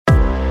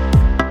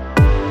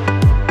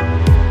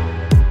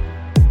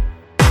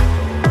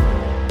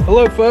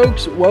Hello,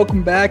 folks.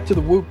 Welcome back to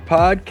the Whoop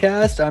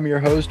Podcast. I'm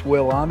your host,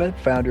 Will Ahmed,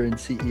 founder and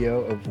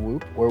CEO of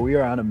Whoop, where we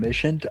are on a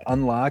mission to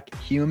unlock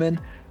human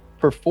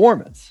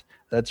performance.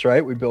 That's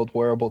right. We build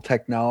wearable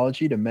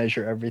technology to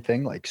measure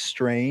everything like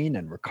strain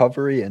and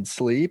recovery and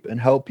sleep and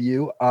help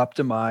you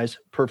optimize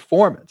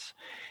performance.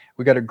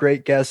 We got a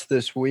great guest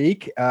this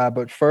week,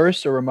 but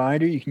first, a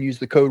reminder, you can use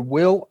the code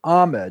Will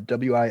Ahmed,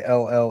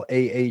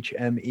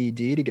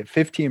 WILLAHMED, to get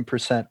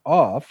 15%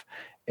 off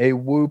a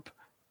Whoop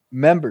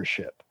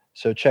membership.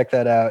 So check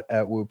that out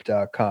at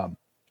whoop.com.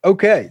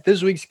 Okay,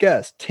 this week's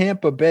guest,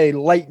 Tampa Bay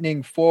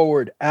Lightning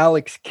forward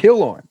Alex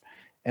Killorn,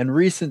 and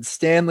recent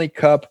Stanley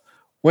Cup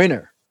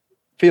winner.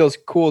 Feels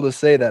cool to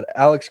say that.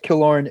 Alex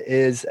Killorn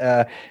is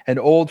an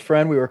old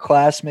friend. We were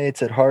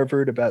classmates at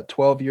Harvard about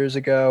 12 years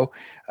ago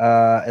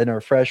in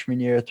our freshman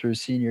year through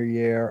senior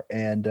year,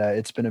 and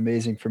it's been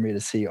amazing for me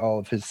to see all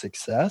of his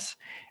success.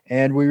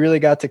 And we really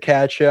got to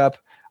catch up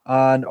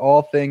on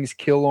all things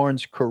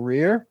Killorn's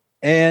career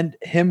and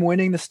him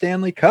winning the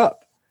Stanley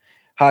Cup.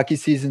 Hockey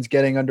season's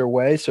getting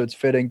underway, so it's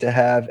fitting to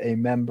have a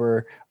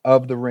member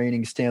of the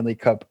reigning Stanley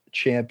Cup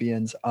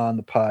champions on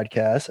the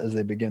podcast as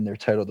they begin their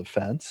title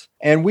defense.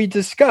 And we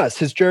discuss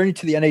his journey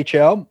to the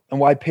NHL and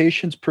why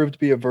patience proved to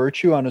be a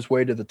virtue on his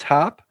way to the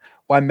top,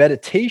 why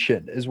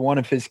meditation is one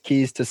of his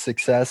keys to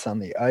success on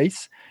the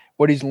ice,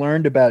 what he's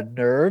learned about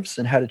nerves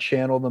and how to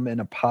channel them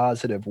in a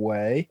positive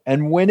way,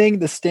 and winning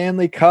the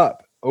Stanley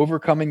Cup,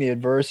 overcoming the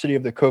adversity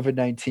of the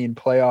COVID-19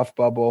 playoff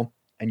bubble,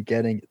 and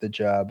getting the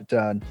job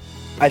done.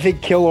 I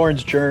think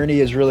Killorn's journey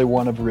is really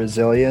one of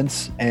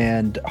resilience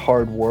and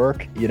hard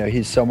work. You know,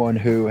 he's someone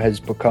who has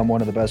become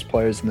one of the best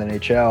players in the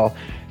NHL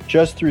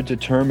just through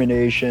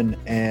determination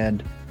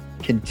and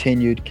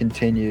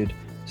continued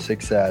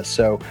success.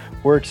 So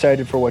we're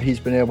excited for what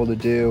he's been able to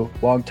do.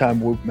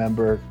 Longtime Whoop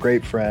member,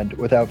 great friend.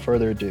 Without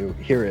further ado,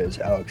 here is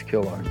Alex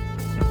Killorn.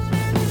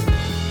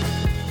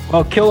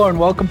 Well, Killorn,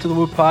 welcome to the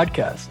Whoop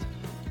Podcast.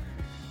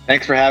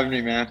 Thanks for having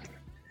me, man.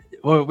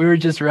 Well, we were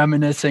just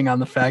reminiscing on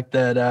the fact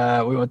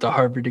that we went to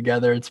Harvard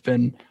together. It's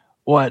been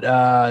we've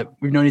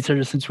known each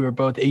other since we were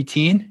both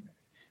 18.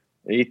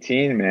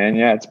 18, man.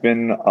 Yeah, it's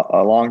been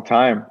a long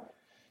time.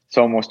 It's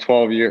almost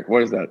 12 years.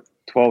 What is that?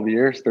 12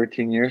 years,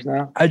 13 years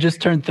now? I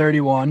just turned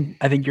 31.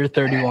 I think you're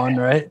 31,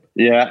 right?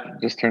 Yeah,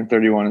 just turned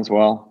 31 as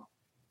well.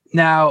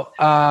 Now,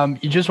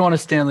 you just won a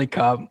Stanley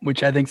Cup,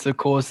 which I think is the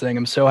coolest thing.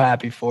 I'm so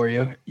happy for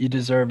you. You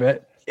deserve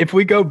it. If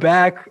we go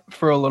back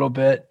for a little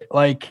bit,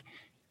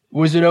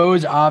 was it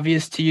always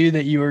obvious to you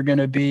that you were going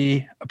to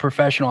be a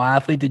professional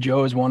athlete? Did you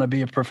always want to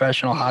be a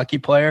professional hockey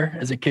player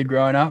as a kid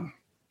growing up?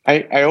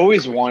 I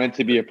always wanted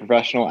to be a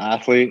professional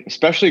athlete,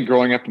 especially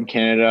growing up in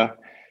Canada.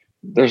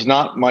 There's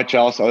not much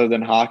else other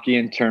than hockey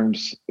in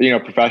terms,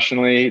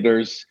 professionally.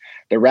 There's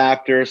the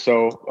Raptors,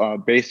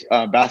 so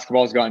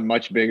basketball's gotten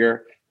much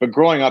bigger. But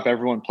growing up,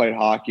 everyone played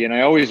hockey, and I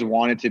always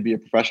wanted to be a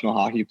professional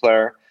hockey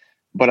player.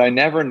 But I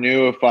never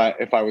knew if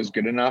I was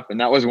good enough,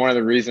 and that was one of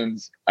the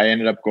reasons I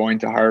ended up going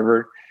to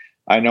Harvard.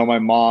 I know my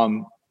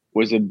mom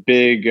was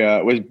big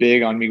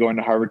on me going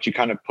to Harvard. She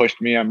kind of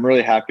pushed me. I'm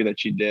really happy that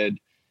she did.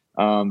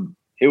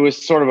 It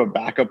was sort of a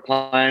backup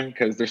plan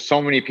because there's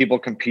so many people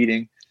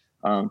competing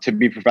to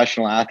be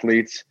professional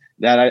athletes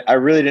that I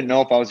really didn't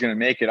know if I was going to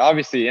make it.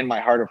 Obviously, in my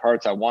heart of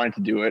hearts, I wanted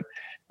to do it.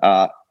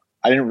 I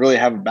didn't really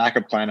have a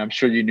backup plan. I'm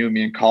sure you knew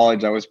me in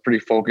college. I was pretty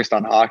focused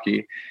on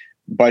hockey,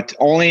 but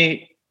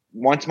only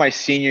once my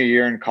senior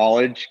year in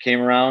college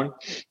came around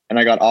and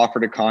I got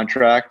offered a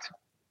contract,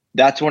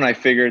 that's when I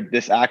figured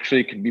this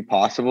actually could be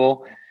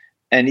possible.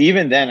 And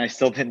even then, I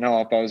still didn't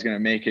know if I was going to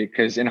make it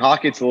because in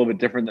hockey, it's a little bit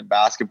different than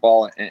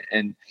basketball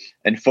and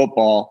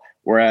football,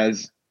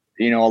 whereas,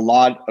 a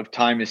lot of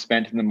time is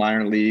spent in the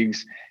minor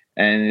leagues.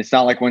 And it's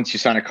not like once you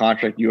sign a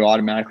contract, you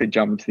automatically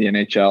jump into the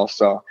NHL.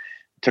 So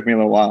it took me a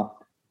little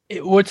while.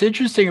 What's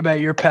interesting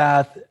about your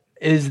path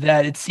is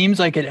that it seems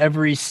like at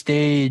every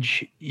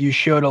stage you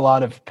showed a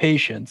lot of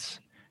patience.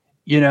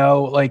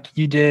 Like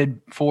you did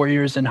 4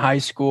 years in high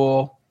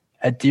school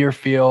at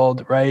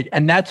Deerfield, right?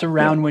 And that's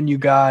around when you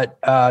got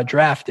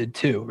drafted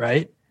too,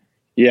 right?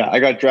 Yeah, I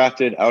got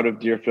drafted out of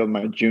Deerfield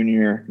my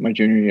junior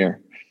year.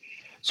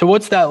 So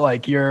what's that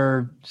like?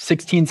 You're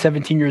 16,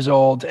 17 years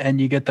old and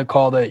you get the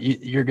call that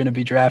you're going to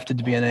be drafted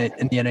to be in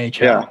the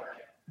NHL.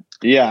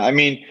 Yeah. I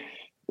mean,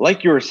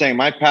 like you were saying,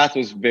 my path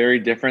was very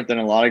different than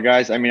a lot of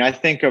guys. I mean, I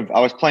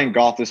was playing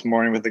golf this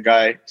morning with a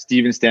guy,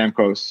 Steven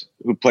Stamkos,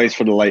 who plays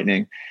for the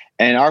Lightning.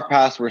 And our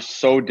paths were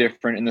so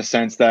different in the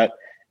sense that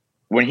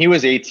when he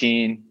was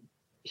 18,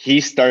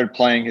 he started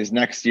playing his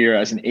next year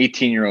as an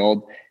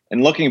 18-year-old.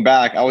 And looking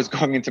back, I was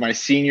going into my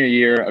senior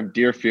year of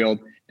Deerfield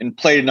and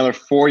played another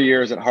 4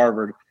 years at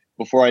Harvard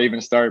before I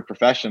even started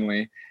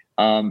professionally.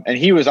 And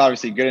he was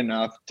obviously good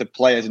enough to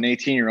play as an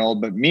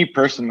 18-year-old. But me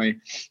personally,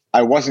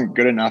 I wasn't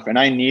good enough. And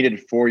I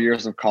needed 4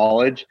 years of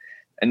college.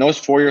 And those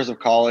 4 years of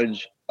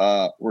college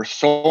were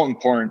so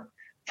important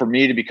for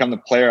me to become the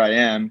player I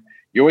am.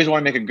 You always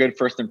want to make a good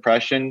first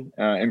impression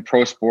in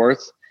pro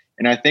sports.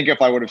 And I think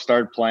if I would have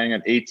started playing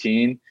at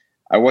 18,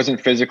 I wasn't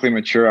physically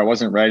mature. I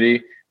wasn't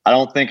ready. I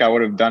don't think I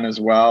would have done as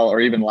well or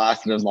even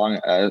lasted as long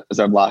as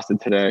I've lasted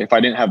today if I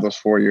didn't have those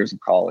 4 years of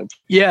college.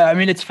 Yeah, I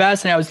mean, it's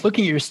fascinating. I was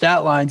looking at your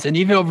stat lines, and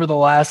even over the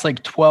last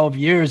like 12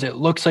 years, it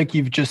looks like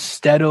you've just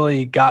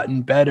steadily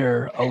gotten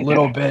better a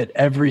little bit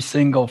every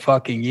single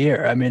fucking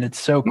year. I mean, it's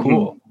so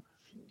cool.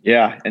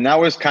 Yeah, and that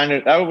was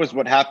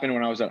what happened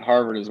when I was at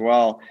Harvard as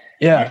well.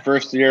 Yeah. My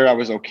first year, I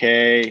was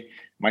okay.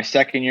 My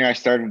second year, I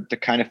started to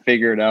kind of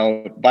figure it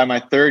out. By my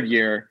third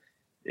year,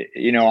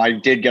 I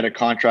did get a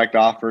contract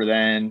offer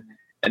then.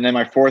 And then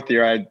my fourth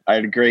year, I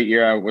had a great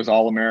year. I was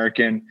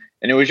All-American.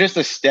 And it was just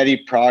a steady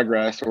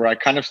progress where I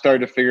kind of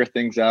started to figure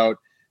things out.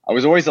 I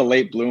was always a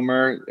late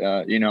bloomer,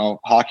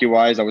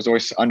 hockey-wise. I was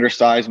always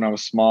undersized when I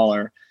was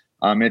smaller.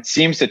 It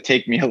seems to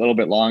take me a little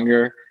bit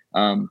longer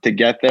to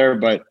get there,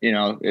 but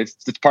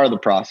it's part of the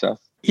process.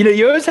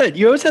 You always had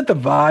the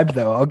vibe,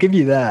 though. I'll give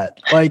you that.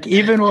 Like,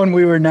 even when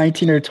we were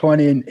 19 or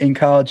 20 in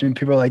college, and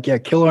people were like, yeah,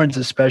 Killorn's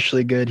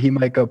especially good, he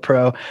might go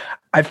pro.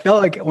 I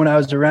felt like when I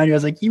was around you, I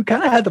was like, you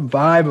kind of had the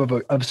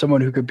vibe of someone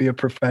who could be a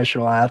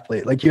professional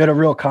athlete. Like, you had a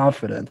real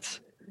confidence.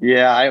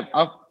 Yeah,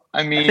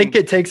 I mean, I think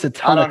it takes a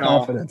ton of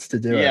confidence to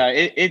do it. Yeah,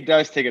 it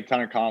does take a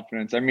ton of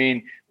confidence. I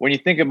mean, when you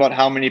think about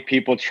how many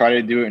people try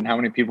to do it and how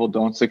many people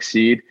don't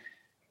succeed,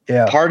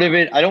 yeah, part of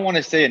it, I don't want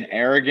to say an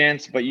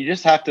arrogance, but you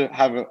just have to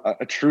have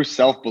a true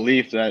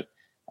self-belief that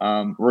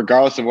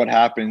regardless of what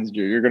happens,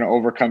 you're going to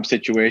overcome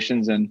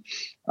situations. And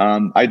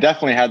I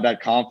definitely had that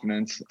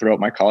confidence throughout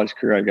my college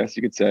career, I guess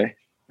you could say.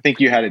 I think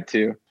you had it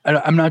too.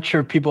 I'm not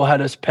sure people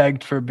had us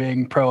pegged for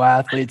being pro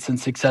athletes and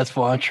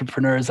successful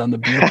entrepreneurs on the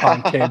beer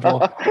pong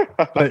table,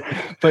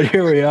 but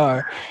here we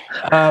are.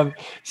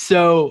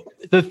 So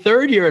the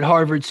third year at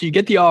Harvard, so you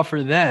get the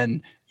offer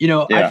then.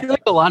 I feel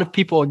like a lot of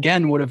people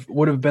again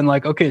would have been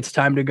like, okay, it's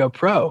time to go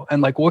pro.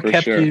 And like, what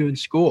kept you in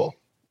school?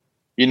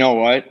 You know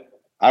what?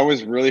 I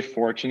was really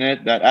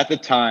fortunate that at the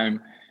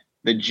time,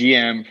 the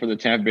GM for the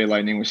Tampa Bay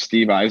Lightning was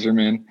Steve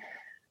Yzerman.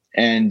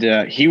 And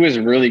he was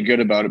really good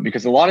about it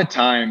because a lot of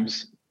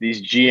times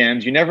these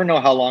GMs, you never know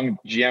how long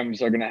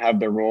GMs are going to have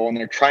their role, and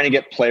they're trying to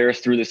get players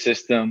through the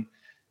system.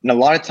 And a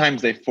lot of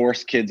times they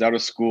force kids out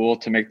of school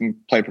to make them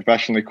play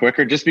professionally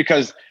quicker just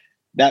because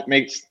they're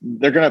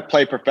going to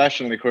play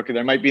professionally quicker.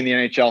 They might be in the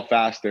NHL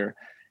faster.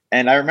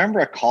 And I remember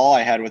a call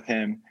I had with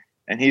him,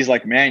 and he's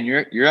like, man,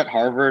 you're at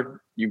Harvard.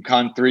 You've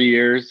gone 3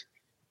 years.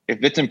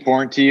 If it's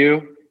important to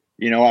you,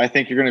 I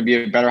think you're going to be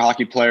a better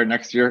hockey player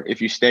next year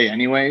if you stay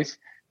anyways.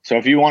 So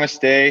if you want to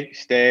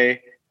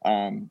stay,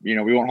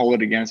 we won't hold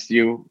it against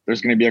you.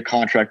 There's going to be a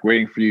contract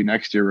waiting for you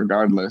next year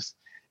regardless.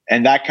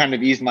 And that kind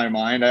of eased my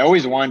mind. I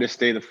always wanted to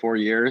stay the 4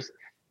 years.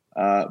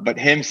 But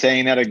him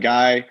saying that, a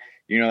guy,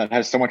 that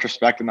has so much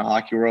respect in the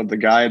hockey world, the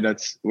guy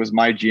was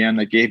my GM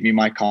that gave me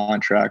my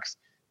contracts,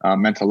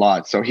 meant a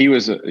lot. So he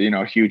was,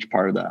 a huge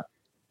part of that.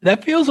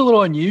 That feels a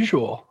little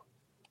unusual.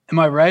 Am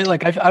I right?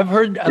 Like I've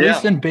heard, at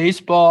least in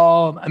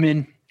baseball, I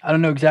mean, I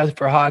don't know exactly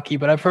for hockey,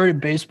 but I've heard in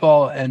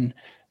baseball and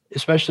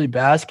especially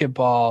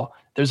basketball,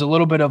 there's a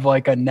little bit of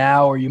like a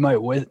now or you might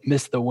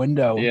miss the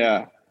window.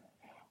 Yeah.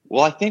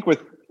 Well, I think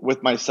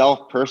with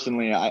myself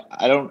personally,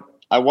 I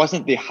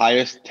wasn't the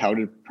highest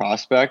touted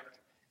prospect.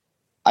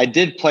 I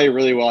did play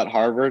really well at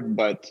Harvard,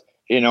 but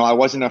I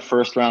wasn't a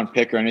first round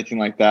pick or anything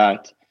like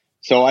that.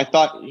 So I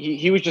thought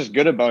he was just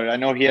good about it. I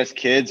know he has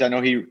kids. I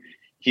know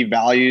he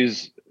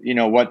values,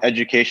 what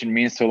education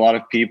means to a lot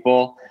of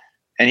people.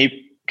 And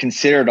he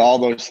considered all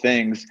those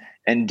things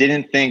and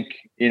didn't think,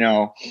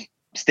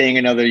 staying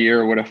another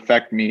year would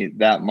affect me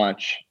that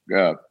much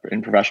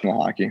in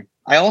professional hockey.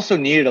 I also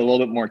needed a little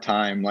bit more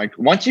time. Like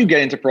once you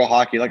get into pro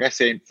hockey, like I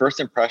say, first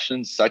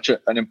impression is such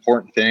an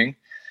important thing.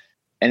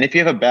 And if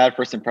you have a bad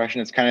first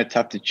impression, it's kind of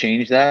tough to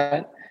change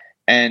that.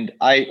 And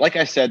like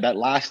I said, that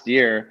last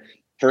year,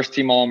 first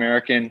team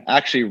All-American,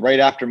 actually right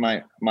after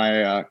my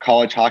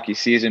college hockey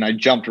season, I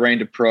jumped right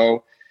into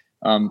pro,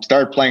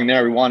 started playing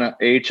there. We won an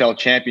AHL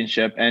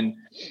championship, and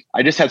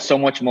I just had so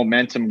much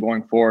momentum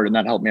going forward, and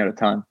that helped me out a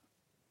ton.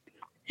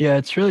 Yeah,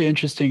 it's really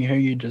interesting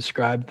hearing you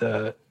describe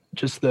the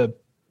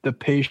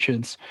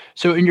patience.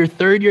 So in your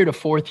third year to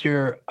fourth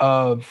year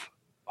of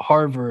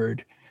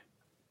Harvard,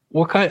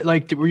 what kind,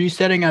 like, were you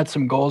setting out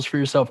some goals for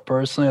yourself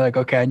personally? Like,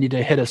 okay, I need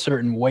to hit a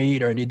certain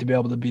weight, or I need to be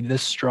able to be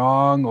this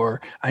strong, or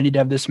I need to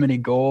have this many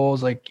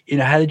goals. Like,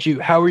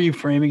 how were you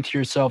framing to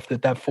yourself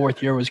that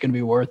fourth year was going to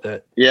be worth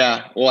it?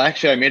 Yeah. Well,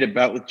 actually I made a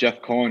bet with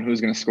Jeff Cohen, who's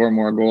going to score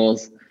more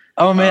goals.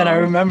 Oh man, I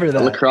remember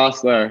that.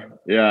 Lacrosse there.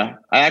 Yeah.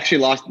 I actually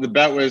lost. The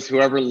bet was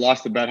whoever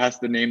lost the bet has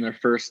to name their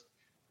first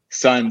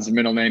son's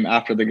middle name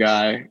after the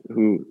guy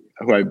who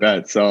I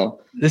bet.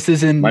 So this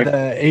is in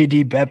the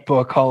AD Bet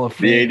Book Hall of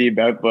Fame. The AD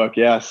Bet Book.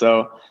 Yeah.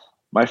 So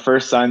my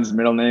first son's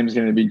middle name is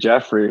going to be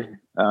Jeffrey.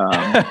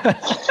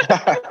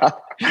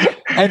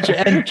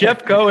 And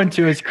Jeff Cohen,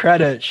 to his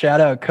credit,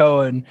 shout out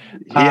Cohen.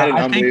 He had an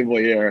unbelievable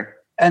year.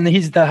 And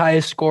he's the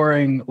highest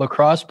scoring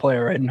lacrosse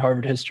player, right, in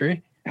Harvard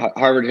history.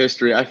 Harvard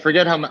history. I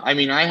forget how much. I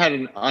mean, I had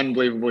an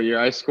unbelievable year.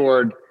 I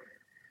scored,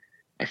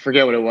 I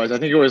forget what it was. I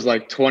think it was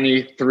like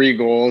 23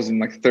 goals in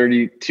like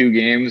 32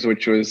 games,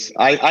 which was,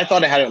 I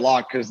thought I had it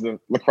locked because the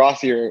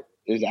lacrosse year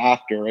is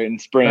after, right, in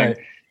spring. Right.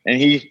 And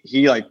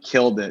he like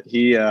killed it.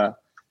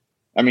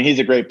 I mean, he's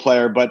a great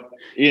player, but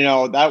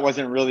that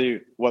wasn't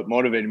really what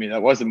motivated me.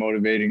 That was a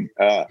motivating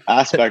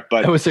aspect,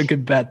 but it was a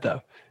good bet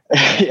though.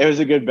 It was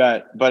a good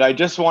bet, but I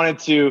wanted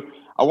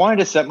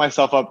to set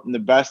myself up in the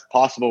best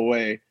possible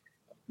way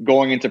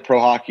going into pro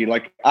hockey.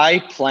 Like, I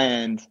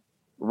planned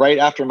right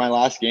after my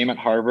last game at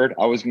Harvard,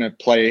 I was going to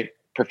play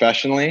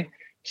professionally.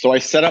 So I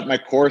set up my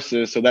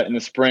courses so that in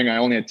the spring I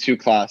only had 2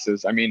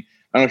 classes. I mean,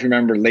 I don't know if you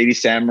remember Lady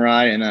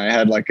Samurai, and I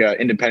had like an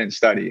independent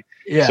study.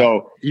 Yeah.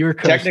 So you were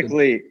coasting.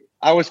 Technically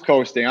I was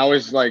coasting. I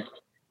was like,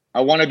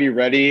 I want to be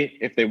ready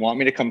if they want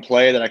me to come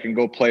play, that I can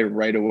go play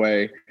right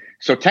away.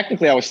 So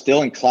technically I was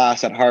still in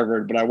class at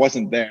Harvard, but I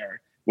wasn't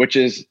there, which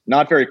is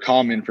not very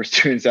common for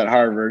students at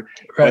Harvard.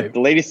 Right. But the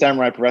Lady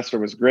Samurai professor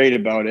was great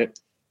about it,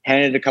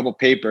 handed a couple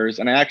papers,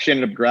 and I actually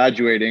ended up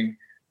graduating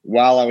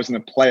while I was in the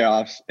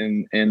playoffs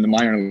in the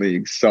minor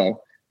leagues.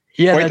 So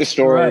yeah, quite the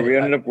story. Right. We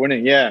ended up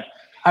winning. Yeah.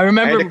 I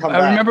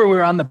remember we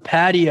were on the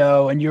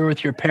patio and you were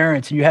with your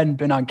parents and you hadn't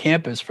been on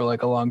campus for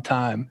like a long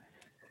time.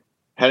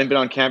 Hadn't been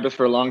on campus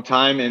for a long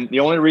time. And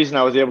the only reason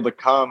I was able to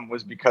come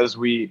was because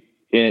we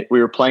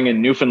were playing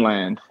in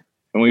Newfoundland,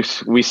 and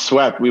we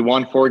swept. We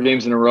won 4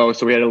 games in a row.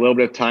 So we had a little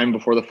bit of time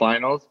before the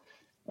finals.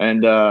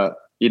 And,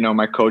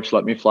 my coach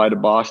let me fly to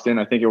Boston.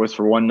 I think it was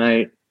for one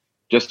night,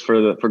 just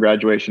for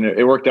graduation.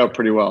 It worked out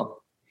pretty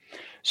well.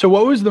 So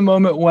what was the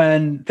moment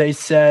when they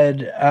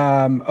said,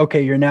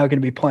 okay, you're now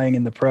going to be playing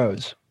in the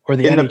pros or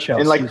the NHL?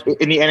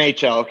 In the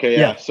NHL. Okay.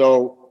 Yeah.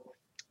 So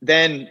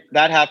then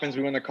that happens.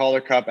 We win the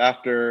Calder Cup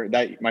after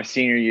that, my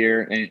senior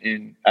year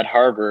at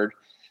Harvard,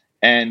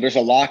 and there's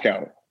a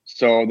lockout.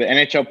 So the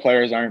NHL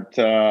players aren't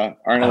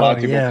allowed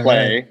to go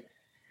play. Right.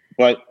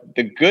 But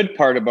the good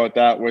part about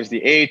that was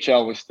the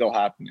AHL was still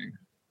happening.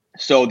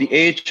 So the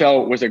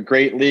AHL was a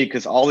great league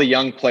because all the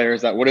young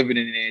players that would have been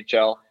in the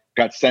AHL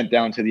got sent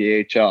down to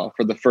the AHL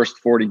for the first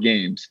 40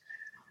 games.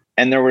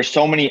 And there were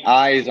so many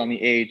eyes on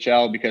the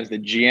AHL because the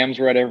GMs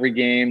were at every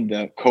game.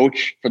 The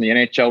coach from the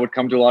NHL would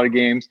come to a lot of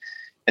games,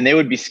 and they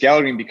would be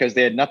scouting because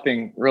they had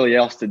nothing really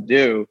else to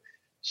do.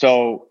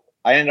 So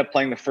I ended up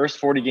playing the first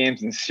 40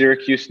 games in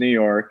Syracuse, New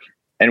York.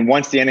 And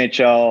once the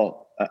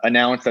NHL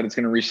announced that it's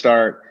going to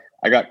restart,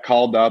 I got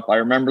called up. I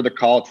remember the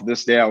call to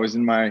this day. I was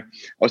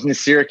in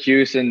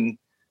Syracuse, and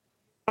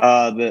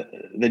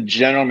the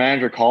general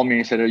manager called me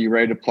and said, "Are you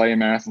ready to play in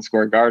Madison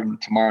Square Garden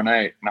tomorrow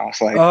night?" And I was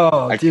like,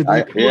 "Oh, dude,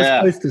 the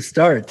coolest place to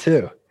start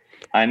too."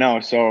 I know.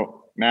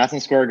 So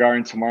Madison Square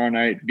Garden tomorrow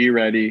night. Be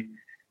ready.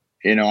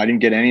 I didn't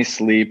get any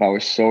sleep. I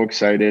was so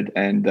excited,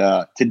 and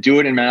to do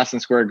it in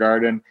Madison Square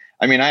Garden.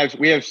 I mean,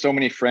 we have so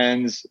many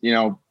friends,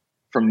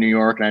 from New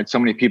York, and I had so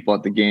many people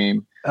at the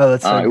game. Oh,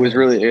 that's so it was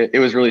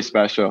really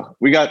special.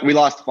 We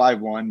lost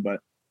 5-1,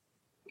 but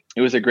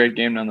it was a great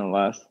game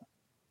nonetheless.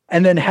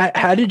 And then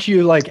how did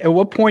you at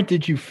what point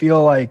did you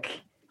feel like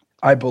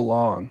I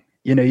belong?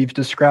 You've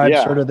described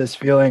sort of this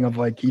feeling of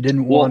like you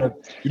didn't want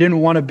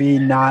to be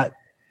not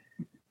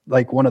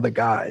like one of the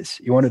guys.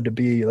 You wanted to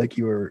be like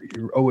you're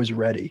always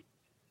ready.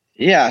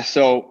 Yeah.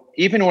 So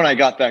even when I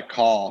got that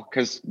call,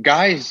 because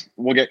guys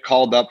will get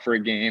called up for a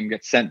game,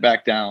 get sent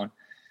back down.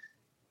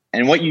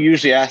 And what you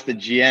usually ask the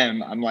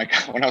GM, I'm like,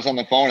 when I was on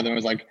the phone with him, I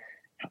was like,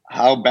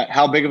 how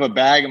big of a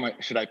bag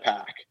should I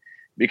pack?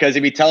 Because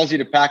if he tells you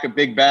to pack a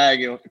big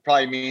bag, it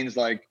probably means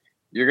like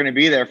you're going to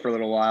be there for a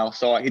little while.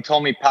 So he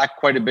told me pack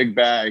quite a big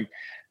bag.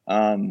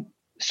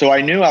 So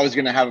I knew I was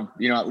going to have,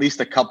 at least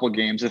a couple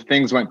games. If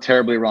things went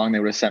terribly wrong, they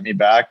would have sent me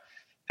back.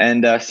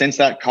 And since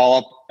that call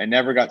up, I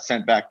never got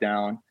sent back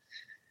down.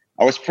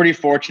 I was pretty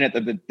fortunate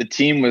that the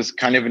team was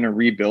kind of in a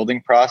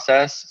rebuilding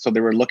process. So they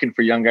were looking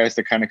for young guys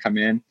to kind of come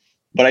in.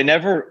 But I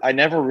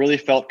never really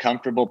felt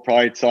comfortable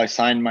probably until I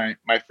signed my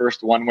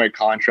first one-way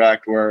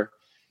contract where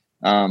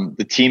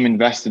the team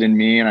invested in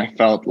me, and I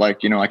felt like,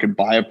 I could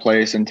buy a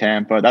place in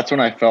Tampa. That's when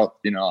I felt,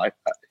 I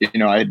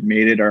had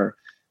made it, or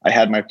I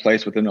had my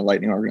place within the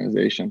Lightning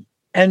organization.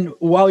 And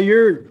while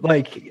you're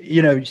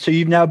so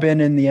you've now been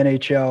in the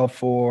NHL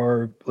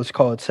for, let's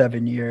call it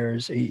 8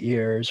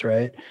 years,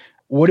 right?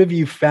 What have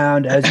you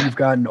found as you've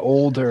gotten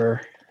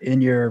older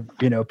in your,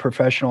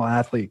 professional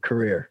athlete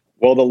career?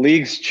 Well, the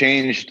league's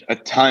changed a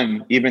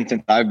ton, even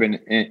since I've been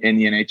in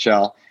the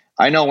NHL.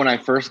 I know when I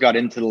first got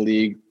into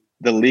the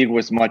league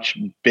was much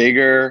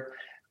bigger.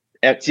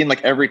 It seemed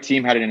like every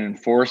team had an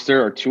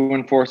enforcer or 2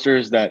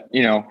 enforcers that,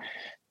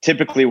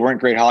 typically weren't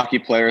great hockey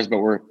players, but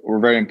were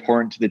very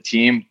important to the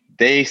team.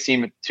 They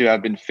seem to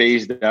have been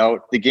phased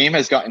out. The game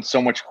has gotten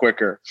so much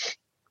quicker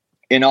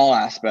in all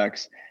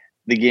aspects.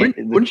 The game.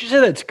 Wouldn't you say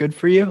that's good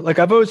for you? Like,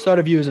 I've always thought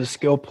of you as a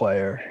skill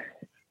player.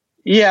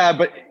 Yeah,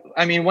 but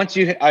I mean,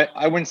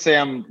 I wouldn't say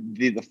I'm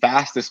the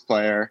fastest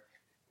player.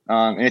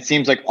 And it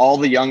seems like all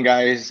the young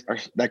guys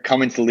that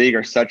come into the league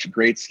are such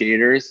great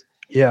skaters.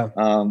 Yeah.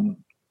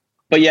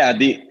 But yeah,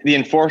 the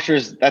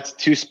enforcers, that's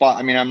 2 spots.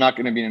 I mean, I'm not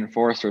going to be an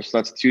enforcer. So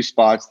that's 2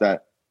 spots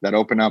that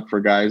open up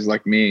for guys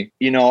like me.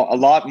 A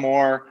lot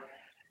more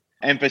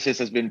emphasis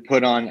has been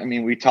put on. I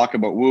mean, we talk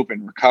about WOOP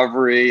and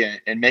recovery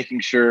and making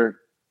sure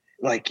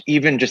like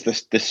even just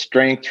the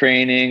strength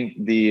training,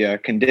 the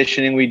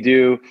conditioning we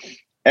do,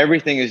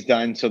 everything is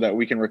done so that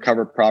we can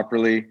recover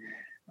properly.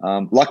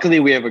 Luckily,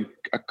 we have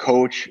a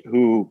coach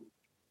who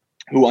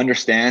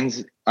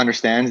understands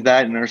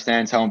that and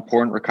understands how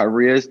important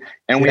recovery is.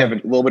 And we have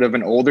a little bit of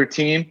an older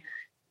team.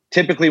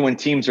 Typically, when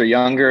teams are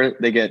younger,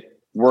 they get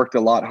worked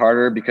a lot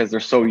harder because they're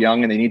so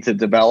young and they need to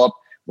develop.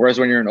 Whereas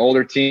when you're an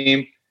older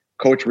team,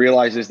 coach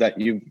realizes that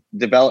you've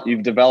developed,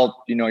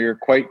 you're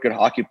quite good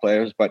hockey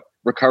players, but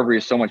recovery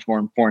is so much more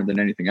important than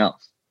anything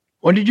else.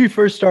 When did you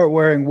first start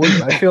wearing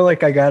Whoop? I feel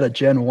like I got a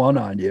Gen 1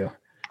 on you.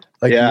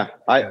 Like I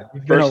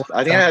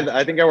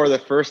think I wore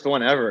the first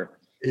one ever.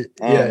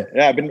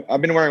 I've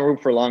been wearing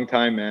Whoop for a long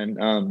time,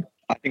 man.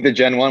 I think the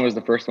Gen 1 was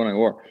the first one I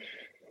wore.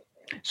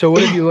 So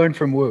what have you learned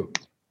from Whoop?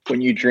 When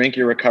you drink,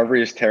 your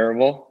recovery is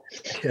terrible.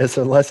 Yeah,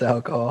 so less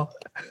alcohol.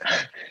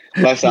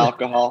 Less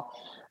alcohol.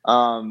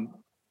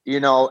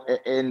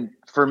 And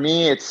for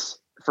me it's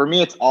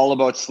all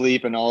about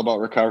sleep and all about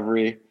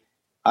recovery.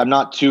 I'm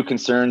not too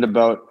concerned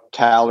about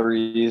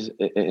calories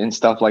and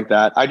stuff like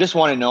that. I just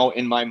want to know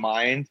in my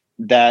mind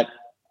that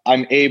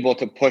I'm able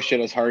to push it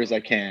as hard as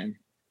I can.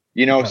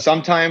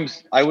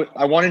 Sometimes I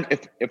want to,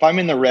 if I'm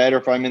in the red or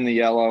if I'm in the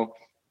yellow,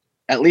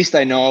 at least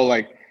I know,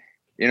 like,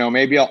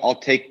 maybe I'll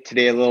take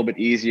today a little bit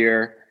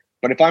easier.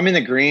 But if I'm in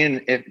the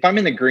green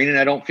and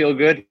I don't feel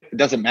good, it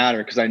doesn't matter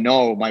because I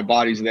know my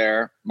body's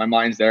there, my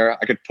mind's there.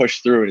 I could push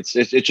through it.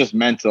 It's just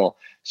mental.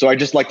 So I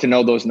just like to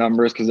know those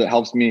numbers because it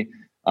helps me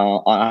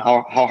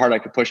on how hard I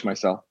could push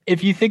myself.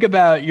 If you think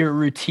about your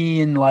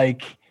routine,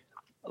 like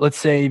let's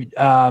say,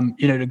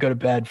 to go to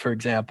bed, for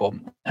example,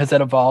 has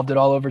that evolved at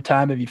all over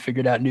time? Have you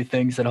figured out new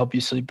things that help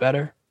you sleep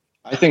better?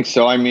 I think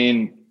so. I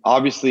mean,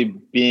 obviously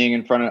being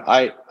in front of,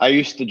 I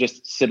used to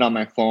just sit on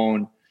my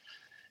phone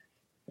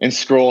and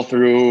scroll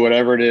through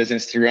whatever it is,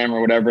 Instagram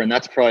or whatever. And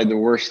that's probably the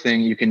worst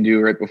thing you can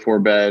do right before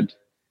bed.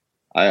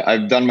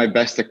 I've done my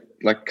best to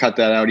like cut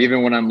that out.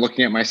 Even when I'm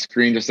looking at my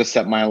screen just to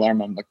set my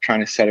alarm, I'm like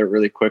trying to set it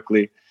really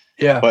quickly.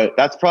 Yeah. But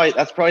that's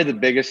probably the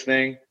biggest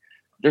thing.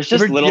 There's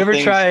just little things. You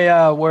ever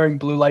try wearing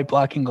blue light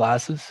blocking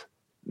glasses?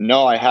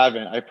 No, I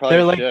haven't. I probably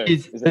They're like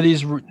these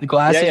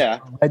glasses,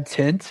 red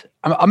tint.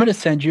 I'm going to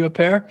send you a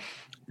pair.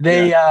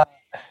 They're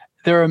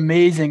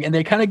amazing. And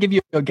they kind of give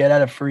you a get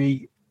out of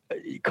free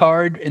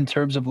card in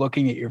terms of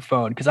looking at your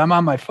phone, because I'm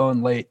on my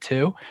phone late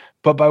too.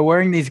 But by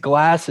wearing these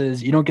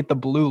glasses, you don't get the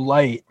blue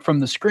light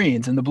from the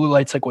screens, and the blue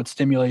light's like what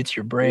stimulates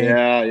your brain.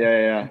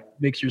 Yeah.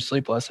 Makes your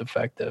sleep less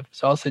effective.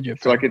 So I'll send you a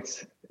pair.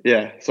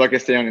 So I can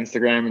stay on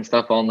Instagram and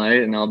stuff all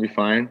night, and I'll be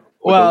fine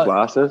with those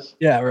glasses.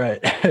 Yeah,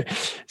 right.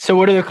 So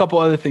what are a couple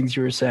other things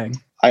you were saying?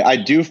 I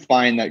do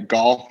find that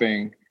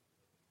golfing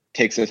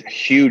takes a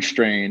huge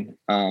strain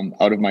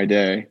out of my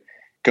day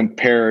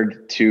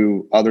compared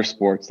to other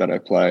sports that I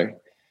play.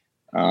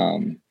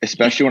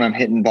 Especially when I'm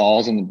hitting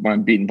balls and when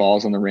I'm beating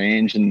balls on the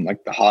range and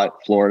like the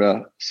hot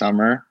Florida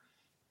summer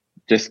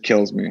just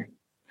kills me.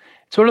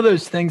 It's one of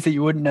those things that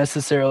you wouldn't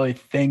necessarily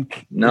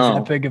think is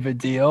that big of a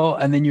deal.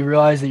 And then you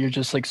realize that you're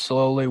just like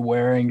slowly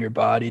wearing your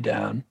body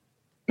down.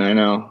 I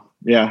know.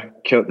 Yeah.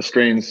 The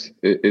strains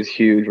is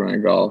huge when I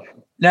golf.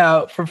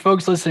 Now, for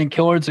folks listening,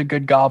 Killard's a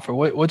good golfer.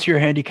 What's your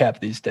handicap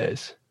these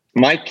days?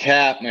 My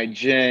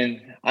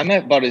GIN, I'm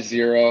at about a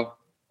 0.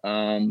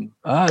 So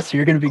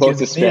you're going to be giving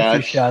me a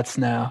few shots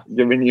now.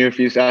 Giving you a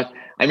few shots.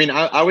 I mean,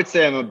 I would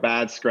say I'm a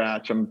bad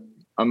scratch. I'm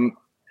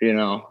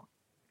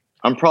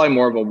probably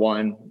more of a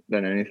 1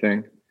 than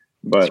anything.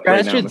 But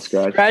scratch, right now I'm a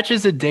scratch. Scratch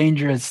is a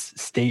dangerous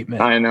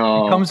statement. I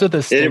know. It comes with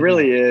a stigma. It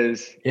really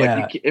is. Yeah.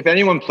 Like, if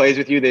anyone plays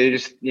with you, they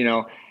just,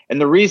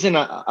 and the reason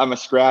I'm a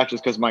scratch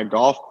is because my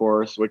golf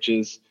course, which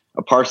is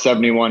a par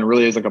 71,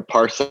 really is like a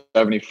par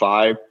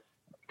 75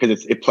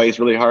 because it plays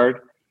really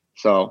hard.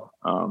 So,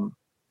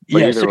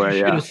 yeah, so you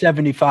shoot a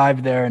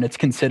 75 there, and it's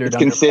considered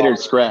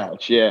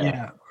scratch. Yeah.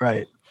 Yeah.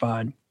 Right.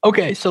 Fine.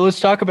 Okay. So let's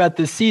talk about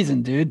this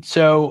season, dude.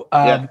 So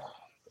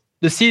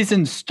the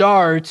season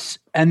starts,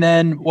 and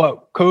then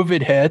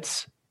COVID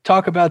hits.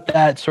 Talk about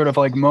that sort of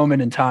like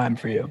moment in time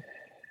for you.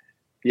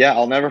 Yeah,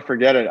 I'll never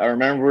forget it. I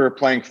remember we were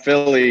playing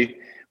Philly.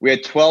 We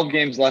had 12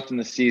 games left in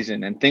the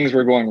season, and things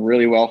were going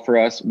really well for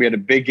us. We had a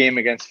big game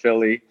against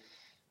Philly.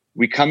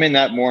 We come in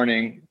that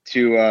morning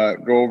to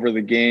go over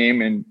the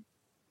game and,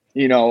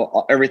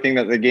 everything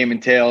that the game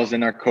entails.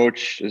 And our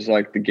coach is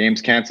like, the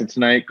game's canceled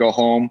tonight. Go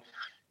home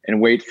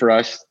and wait for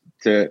us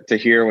to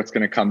hear what's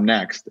going to come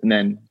next. And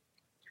then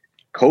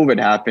COVID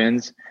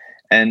happens,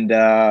 and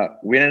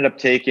we ended up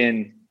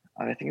taking,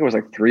 I think it was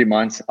like 3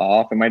 months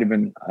off. It might've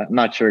been, I'm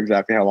not sure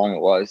exactly how long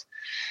it was.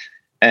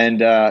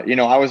 And,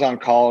 I was on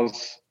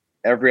calls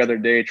every other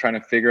day trying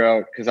to figure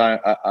out, because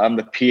I'm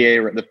the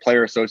PA, the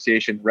Player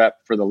Association rep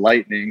for the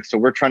Lightning. So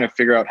we're trying to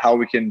figure out how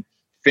we can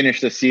finish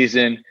the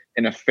season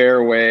in a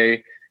fair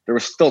way. There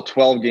was still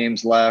 12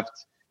 games left.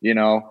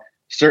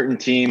 Certain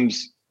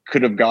teams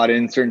could have got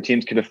in, certain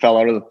teams could have fell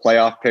out of the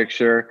playoff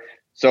picture.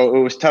 So it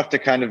was tough to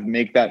kind of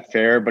make that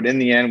fair. But in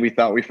the end, we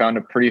thought we found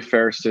a pretty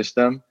fair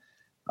system.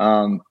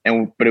 But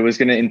it was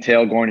going to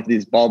entail going to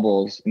these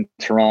bubbles in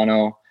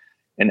Toronto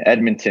and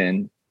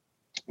Edmonton.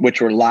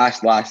 which were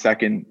last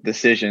second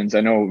decisions.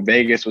 I know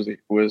Vegas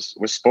was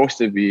supposed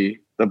to be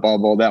the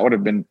bubble. That would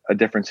have been a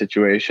different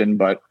situation,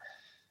 but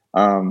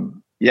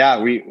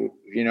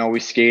we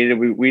skated.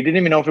 We didn't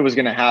even know if it was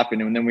going to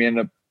happen, and then we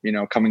ended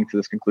up coming to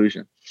this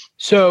conclusion.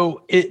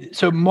 So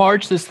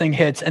March, this thing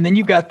hits, and then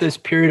you've got this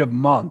period of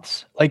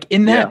months. Like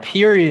in that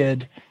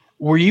period,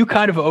 were you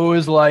kind of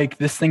always like,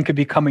 this thing could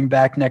be coming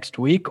back next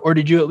week? Or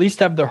did you at least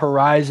have the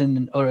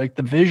horizon or like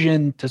the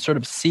vision to sort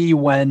of see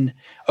when,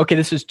 okay,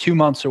 this is 2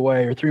 months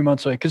away or 3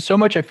 months away? Because so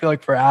much I feel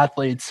like for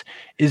athletes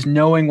is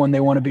knowing when they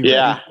want to be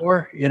ready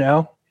for,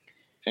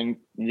 And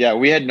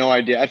we had no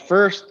idea. At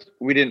first,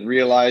 we didn't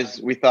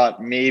realize. We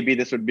thought maybe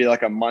this would be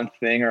like a month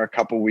thing or a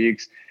couple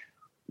weeks.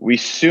 We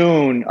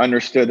soon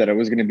understood that it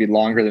was going to be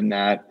longer than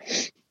that.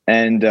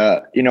 And,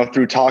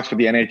 through talks with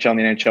the NHL and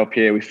the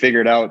NHLPA, we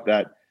figured out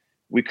that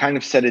we kind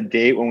of set a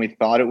date when we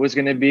thought it was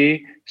going to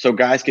be, so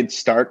guys could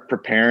start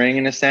preparing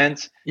in a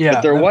sense. Yeah.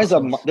 But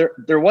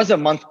there was a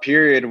month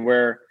period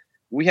where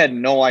we had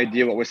no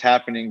idea what was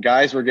happening.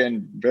 Guys were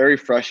getting very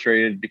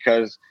frustrated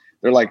because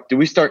they're like, do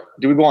we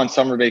go on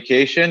summer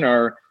vacation,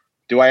 or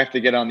do I have to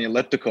get on the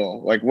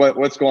elliptical? Like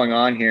what's going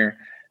on here?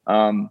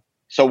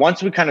 So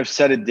once we kind of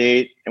set a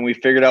date and we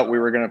figured out we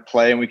were going to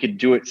play and we could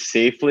do it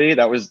safely,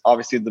 that was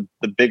obviously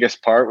the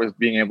biggest part, was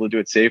being able to do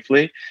it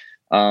safely.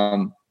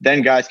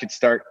 Then guys could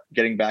start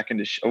getting back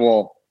into,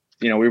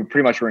 we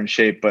pretty much were in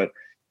shape, but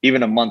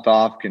even a month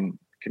off can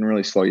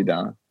really slow you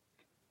down.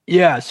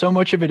 Yeah. So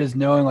much of it is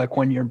knowing like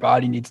when your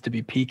body needs to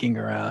be peaking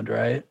around,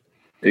 right?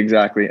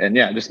 Exactly. And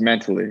just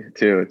mentally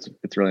too.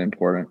 It's really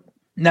important.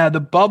 Now the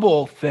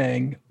bubble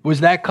thing,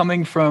 was that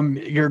coming from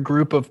your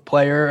group of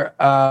player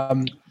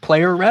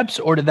reps,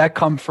 or did that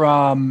come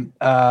from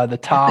the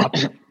top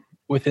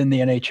within the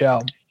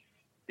NHL?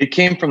 It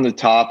came from the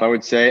top, I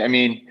would say. I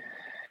mean,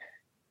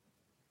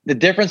 the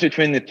difference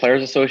between the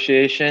Players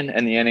Association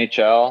and the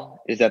NHL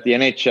is that the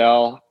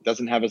NHL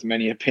doesn't have as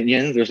many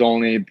opinions. There's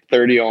only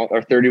 30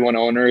 or 31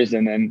 owners,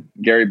 and then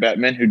Gary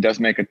Bettman, who does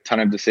make a ton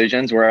of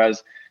decisions,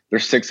 whereas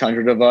there's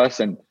 600 of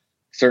us, and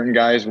certain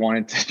guys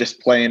wanted to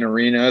just play in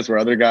arenas where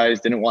other guys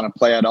didn't want to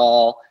play at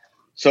all.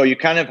 So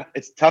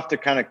it's tough to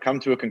kind of come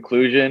to a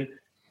conclusion.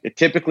 It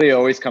typically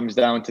always comes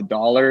down to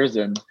dollars.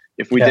 And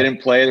if we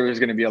didn't play, there was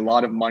going to be a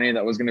lot of money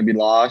that was going to be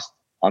lost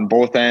on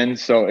both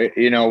ends. So,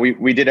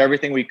 we did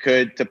everything we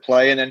could to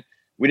play, and then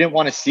we didn't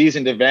want a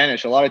season to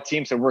vanish. A lot of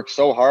teams have worked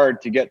so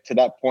hard to get to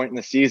that point in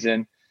the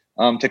season.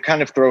 To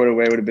kind of throw it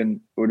away would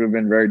have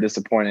been very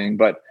disappointing,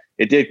 but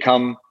it did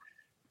come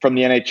from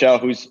the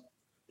NHL, who's,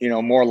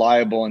 more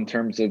liable in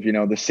terms of,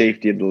 the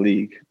safety of the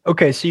league.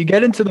 Okay. So you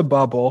get into the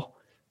bubble,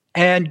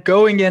 and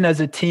going in as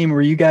a team,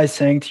 were you guys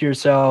saying to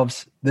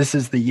yourselves, this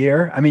is the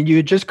year? I mean, you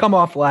had just come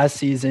off last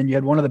season. You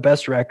had one of the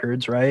best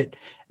records, right?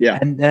 Yeah.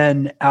 And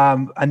then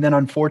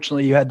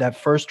unfortunately you had that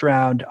first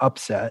round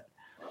upset.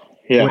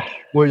 Yeah.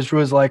 Which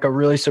was like a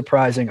really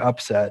surprising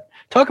upset.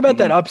 Talk about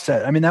that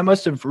upset. I mean, that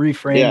must have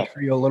reframed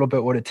for you a little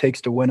bit what it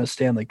takes to win a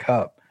Stanley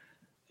Cup.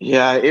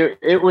 Yeah,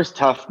 it was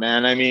tough,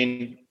 man. I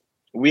mean,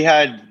 we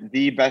had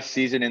the best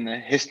season in the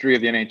history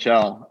of the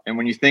NHL. And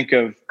when you think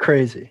of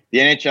crazy, the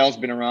NHL's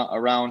been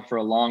around for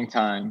a long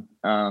time.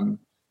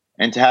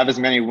 And to have as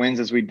many wins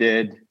as we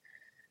did,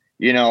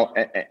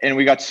 and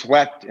we got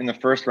swept in the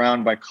first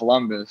round by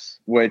Columbus,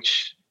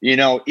 which,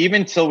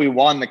 even till we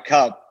won the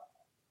cup,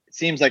 it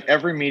seems like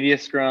every media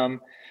scrum,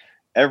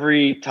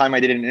 every time I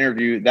did an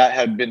interview, that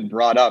had been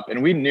brought up.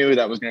 And we knew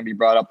that was going to be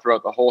brought up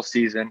throughout the whole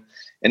season.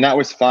 And that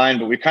was fine,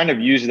 but we kind of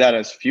used that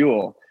as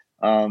fuel.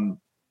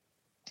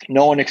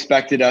 No one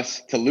expected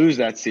us to lose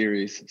that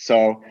series.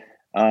 So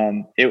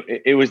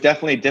it was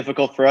definitely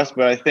difficult for us.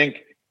 But I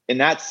think in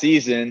that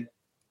season,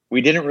 we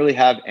didn't really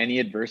have any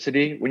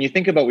adversity. When you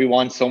think about, we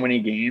won so many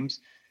games,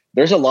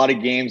 there's a lot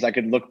of games I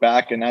could look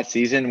back in that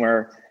season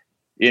where,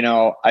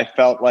 I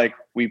felt like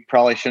we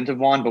probably shouldn't have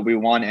won, but we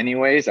won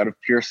anyways out of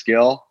pure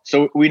skill.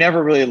 So we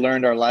never really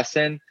learned our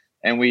lesson,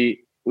 and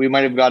we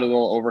might have got a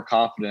little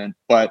overconfident.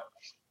 But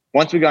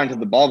once we got into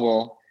the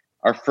bubble,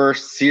 our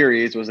first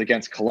series was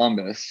against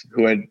Columbus,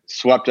 who had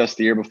swept us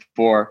the year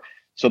before.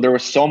 So there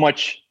was so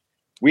much,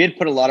 we had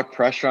put a lot of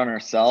pressure on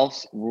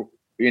ourselves.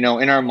 In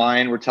our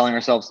mind, we're telling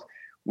ourselves,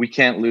 we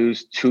can't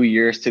lose 2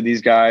 years to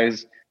these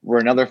guys. We're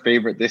another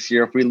favorite this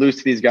year. If we lose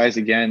to these guys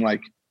again,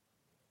 like,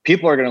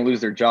 people are going to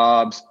lose their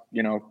jobs,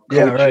 coaches.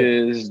 Yeah, right.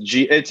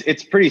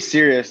 It's pretty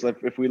serious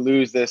if we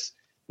lose this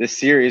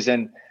series.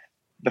 And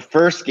the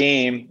first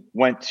game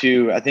went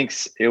to, I think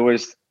it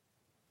was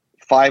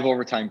 5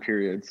 overtime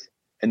periods.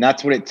 And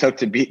that's what it took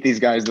to beat these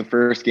guys the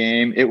first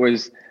game. It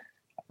was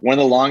one of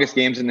the longest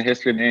games in the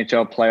history of the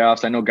NHL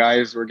playoffs. I know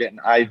guys were getting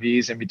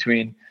IVs in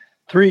between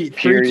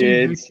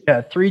periods.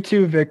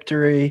 3-2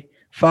 victory,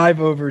 5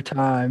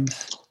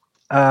 overtimes.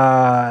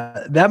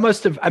 That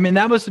must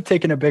have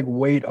taken a big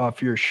weight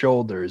off your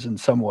shoulders in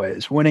some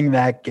ways, winning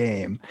that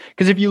game.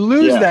 Because if you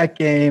lose that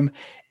game,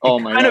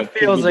 it kind of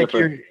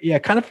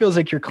feels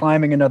like you're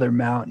climbing another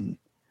mountain.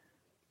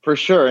 For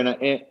sure.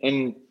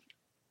 And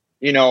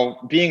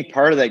being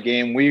part of that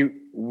game,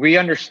 we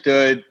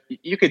understood,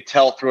 you could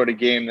tell throughout a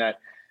game that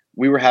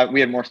we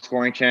had more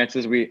scoring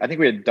chances. I think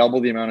we had double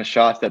the amount of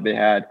shots that they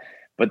had,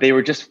 but they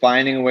were just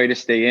finding a way to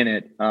stay in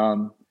it.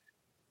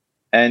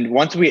 And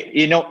once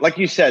we, like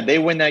you said, they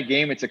win that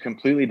game, it's a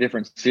completely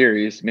different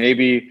series.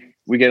 Maybe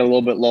we get a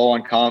little bit low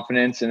on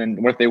confidence, and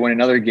then what if they win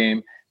another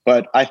game?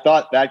 But I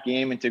thought that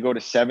game, and to go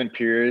to 7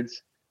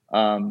 periods,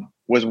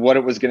 was what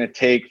it was going to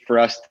take for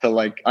us to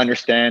like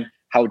understand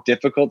how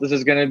difficult this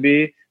is going to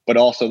be, but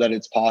also that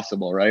it's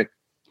possible, right?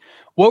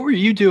 What were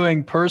you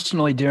doing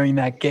personally during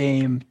that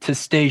game to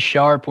stay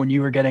sharp when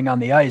you were getting on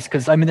the ice?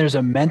 Because, I mean, there's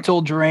a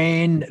mental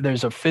drain,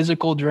 there's a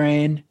physical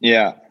drain.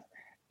 Yeah.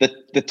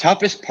 The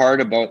toughest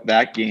part about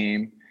that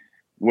game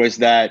was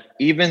that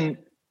even,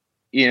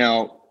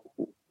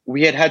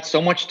 we had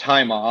so much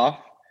time off,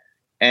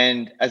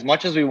 and as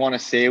much as we want to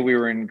say we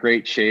were in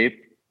great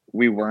shape,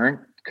 we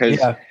weren't, because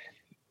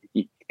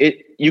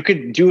you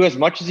could do as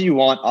much as you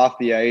want off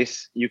the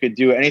ice. You could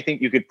do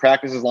anything. You could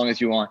practice as long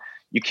as you want.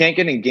 You can't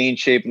get in game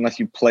shape unless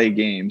you play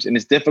games, and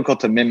it's difficult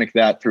to mimic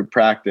that through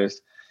practice.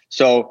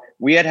 So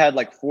we had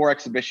like 4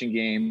 exhibition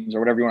games or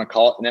whatever you want to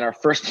call it. And then our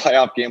first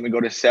playoff game, we go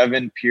to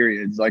 7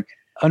 periods, like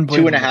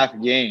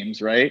 2.5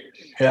 games. Right.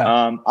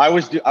 Yeah. I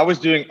was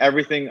doing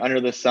everything under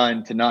the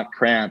sun to not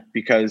cramp,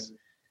 because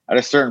at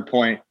a certain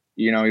point,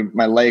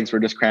 my legs were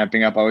just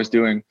cramping up. I was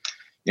doing,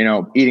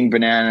 eating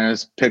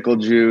bananas, pickle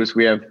juice.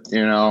 We have,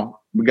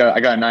 we got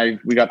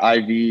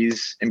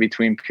IVs in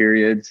between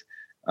periods.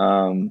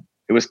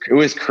 It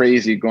was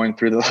crazy going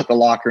through the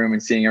locker room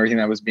and seeing everything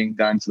that was being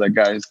done to the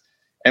guys.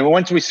 And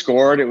once we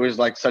scored, it was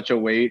like such a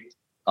weight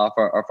off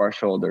our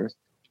shoulders.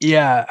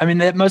 Yeah. I mean,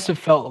 that must have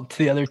felt to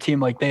the other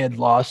team like they had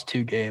lost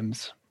 2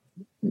 games.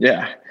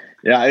 Yeah.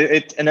 Yeah.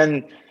 And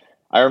then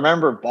I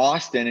remember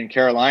Boston and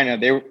Carolina,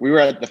 we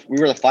were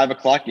the 5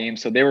 o'clock game.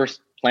 So they were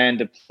planned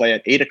to play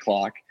at 8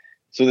 o'clock.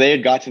 So they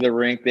had got to the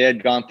rink, they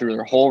had gone through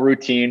their whole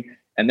routine,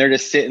 and they're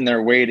just sitting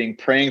there waiting,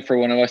 praying for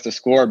one of us to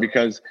score,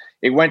 because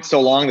it went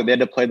so long that they had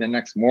to play the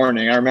next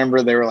morning. I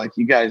remember they were like,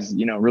 you guys,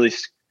 really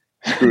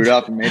screwed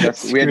up and made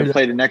us, we had to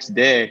play the next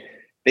day.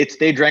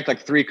 They drank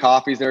like 3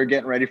 coffees. They were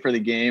getting ready for the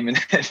game, and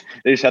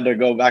they just had to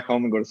go back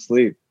home and go to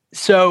sleep.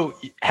 So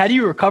how do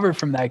you recover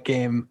from that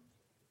game?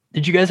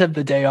 Did you guys have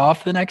the day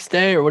off the next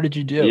day, or what did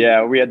you do?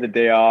 Yeah, we had the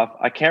day off.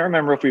 I can't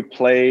remember if we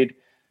played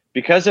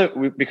because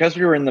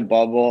we were in the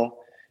bubble.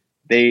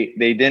 They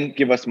didn't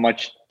give us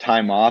much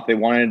time off. They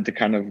wanted to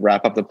kind of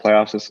wrap up the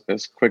playoffs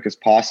as quick as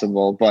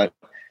possible, but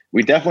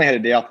we definitely had a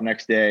day off the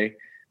next day.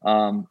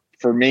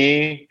 For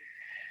me,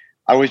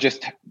 I was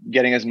just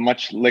getting as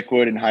much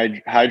liquid and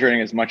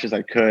hydrating as much as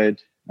I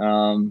could.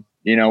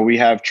 We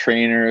have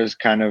trainers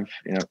kind of,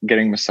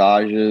 getting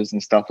massages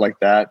and stuff like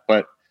that.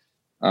 But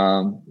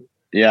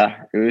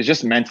it was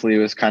just mentally, it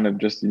was kind of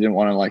just, you didn't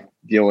want to like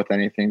deal with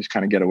anything, just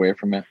kind of get away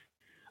from it.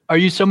 Are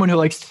you someone who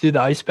likes to do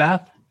the ice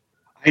bath?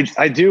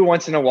 I do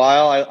once in a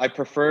while. I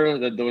prefer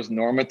those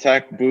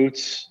Normatec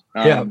boots.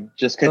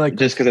 Just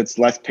because it's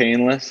less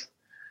painless.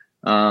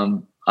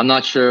 I'm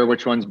not sure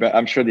which one's better.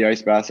 I'm sure the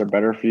ice baths are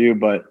better for you,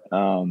 but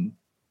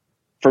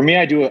for me,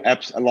 I do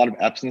a lot of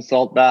Epsom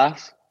salt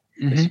baths,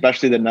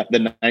 especially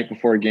the night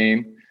before a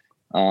game.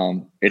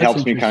 It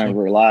helps me kind of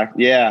relax.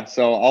 Yeah,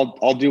 so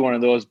I'll do one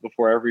of those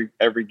before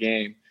every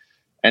game,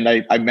 and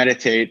I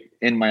meditate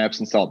in my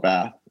Epsom salt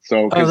bath.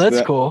 So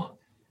that's cool.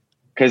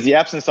 Because the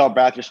Epsom salt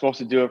bath, you're supposed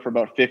to do it for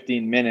about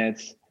 15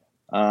 minutes.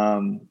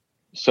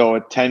 So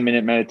a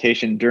 10-minute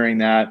meditation during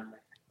that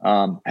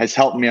has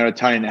helped me out a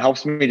ton, and it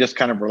helps me just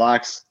kind of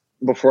relax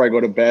before I go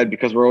to bed,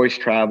 because we're always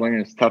traveling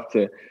and it's tough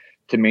to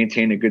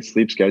maintain a good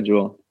sleep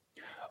schedule.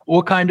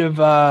 What kind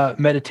of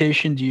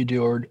meditation do you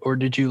do, or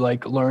did you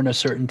like learn a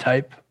certain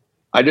type?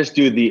 I just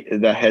do the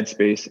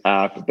Headspace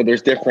app, but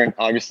there's different,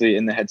 obviously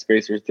in the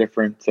Headspace, there's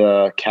different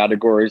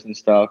categories and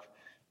stuff,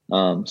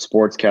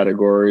 sports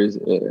categories,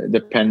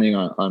 depending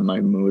on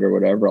my mood or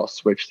whatever, I'll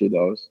switch through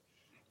those.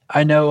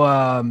 I know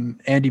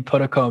Andy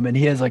Puddicombe, and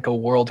he has like a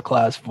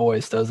world-class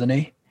voice, doesn't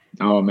he?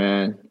 Oh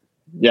man.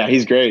 Yeah,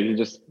 he's great. He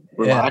just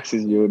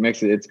relaxes you.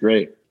 It's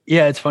great.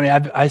 Yeah, it's funny.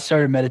 I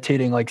started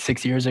meditating like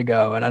 6 years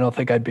ago, and I don't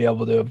think I'd be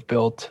able to have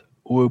built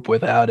Whoop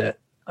without it.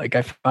 Like,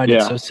 I find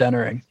it so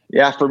centering.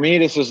 Yeah, for me,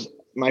 this was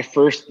my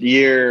first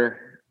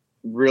year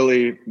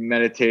really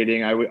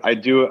meditating. I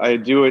do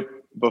it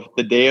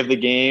the day of the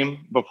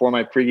game, before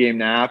my pregame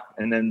nap,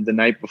 and then the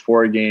night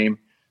before a game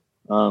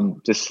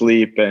to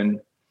sleep. And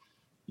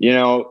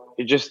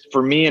it just,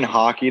 for me in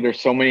hockey,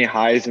 there's so many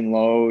highs and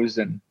lows,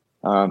 and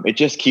it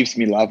just keeps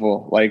me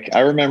level. Like, I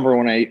remember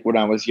when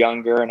I was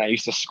younger and I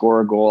used to score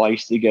a goal, I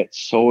used to get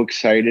so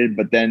excited,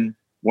 but then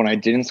when I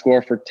didn't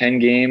score for 10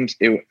 games,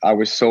 I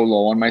was so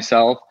low on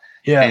myself.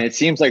 Yeah. And it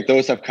seems like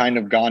those have kind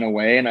of gone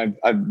away, and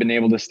I've been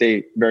able to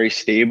stay very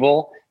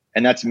stable,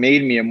 and that's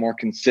made me a more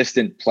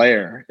consistent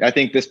player. I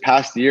think this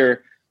past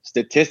year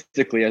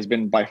statistically has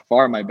been by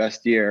far my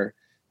best year.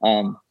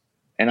 And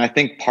I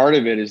think part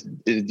of it is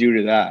due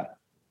to that.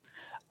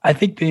 I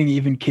think being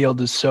even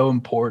keeled is so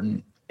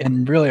important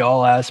in really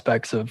all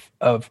aspects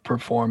of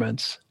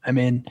performance. I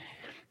mean,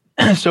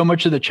 so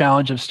much of the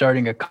challenge of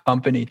starting a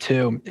company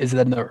too is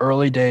that in the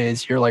early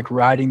days, you're like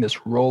riding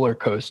this roller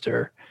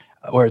coaster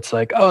where it's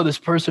like, oh, this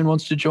person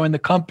wants to join the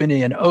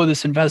company, and oh,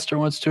 this investor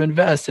wants to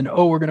invest, and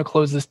oh, we're going to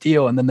close this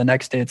deal. And then the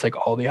next day it's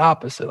like all the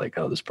opposite, like,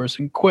 oh, this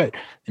person quit.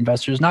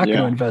 Investor's not going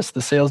to invest.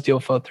 The sales deal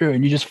fell through.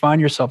 And you just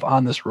find yourself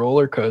on this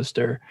roller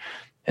coaster.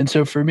 And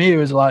so for me,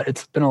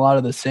 it's been a lot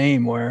of the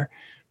same where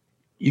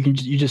you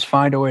just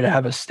find a way to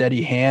have a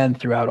steady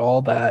hand throughout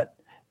all that.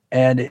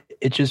 And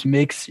it just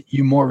makes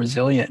you more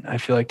resilient, I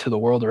feel like, to the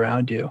world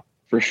around you.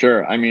 For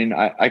sure. I mean,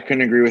 I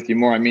couldn't agree with you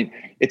more. I mean,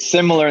 it's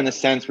similar in the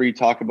sense where you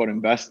talk about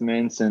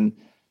investments and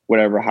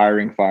whatever,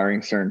 hiring,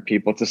 firing certain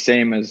people. It's the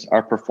same as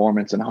our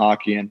performance in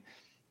hockey. And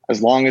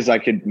as long as I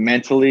could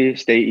mentally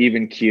stay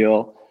even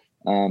keel,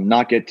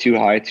 not get too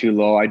high, too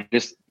low,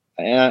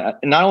 and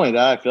not only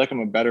that, I feel like I'm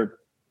a better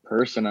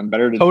person. I'm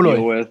better to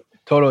deal with.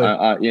 Totally.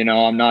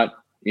 I'm not,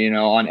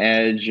 on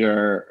edge,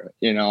 or,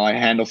 I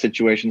handle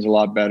situations a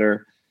lot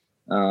better.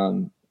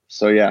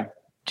 So yeah.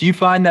 Do you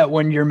find that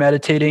when you're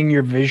meditating,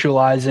 you're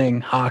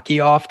visualizing hockey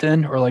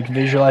often, or like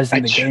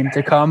visualizing the game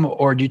to come,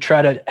 or do you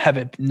try to have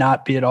it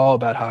not be at all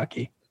about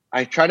hockey?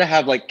 I try to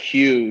have like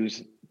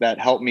cues that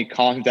help me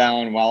calm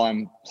down while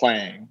I'm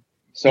playing.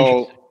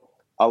 So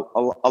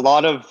a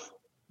lot of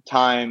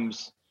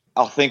times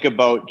I'll think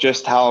about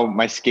just how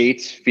my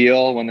skates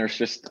feel when they're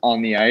just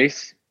on the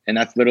ice. And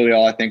that's literally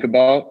all I think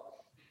about.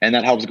 And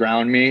that helps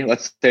ground me.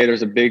 Let's say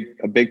there's a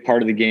big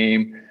part of the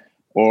game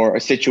or a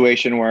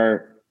situation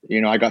where,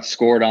 I got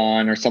scored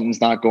on or something's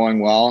not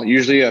going well.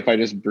 Usually if I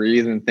just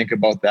breathe and think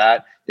about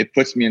that, it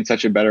puts me in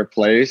such a better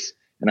place.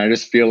 And I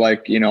just feel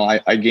like,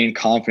 I gain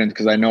confidence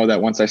because I know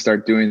that once I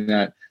start doing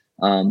that,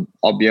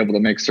 I'll be able to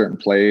make certain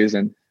plays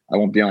and I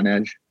won't be on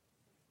edge.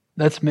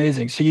 That's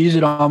amazing. So you use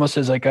it almost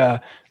as like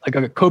a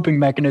coping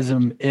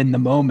mechanism in the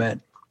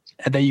moment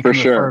and that you can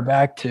refer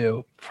back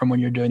to from when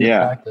you're doing the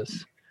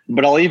practice.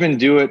 But I'll even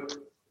do it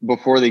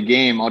before the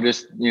game. I'll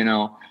just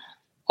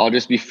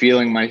be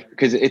feeling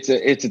because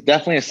it's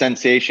definitely a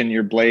sensation,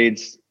 your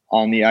blades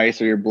on the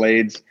ice or your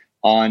blades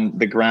on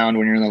the ground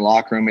when you're in the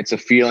locker room. It's a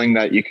feeling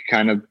that you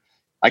could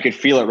I could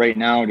feel it right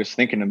now just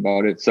thinking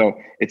about it. So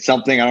it's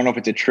something, I don't know if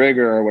it's a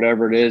trigger or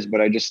whatever it is,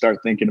 but I just start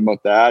thinking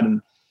about that.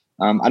 And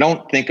I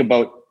don't think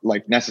about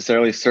like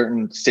necessarily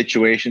certain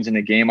situations in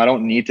a game. I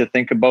don't need to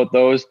think about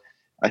those.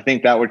 I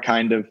think that would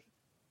kind of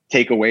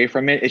take away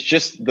from it. It's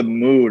just the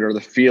mood or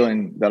the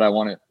feeling that I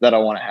want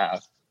to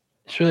have.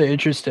 It's really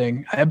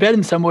interesting. I bet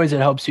in some ways it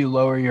helps you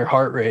lower your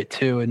heart rate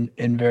too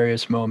in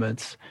various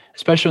moments,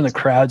 especially when the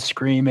crowd's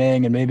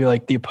screaming and maybe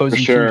like the opposing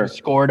team just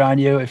scored on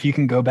you. If you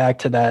can go back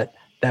to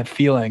that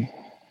feeling.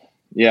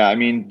 Yeah. I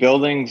mean,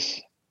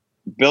 buildings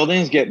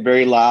get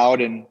very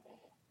loud, and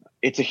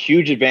it's a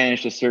huge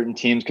advantage to certain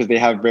teams because they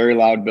have very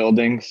loud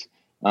buildings.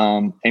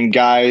 And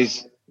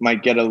guys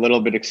might get a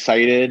little bit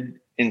excited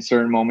in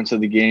certain moments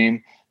of the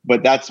game,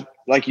 but that's,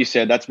 like you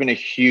said, that's been a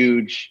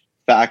huge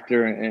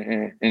factor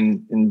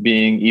in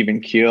being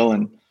even keel,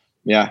 and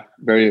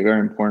very, very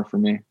important for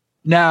me.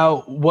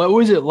 Now, what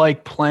was it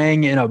like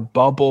playing in a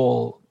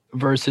bubble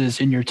versus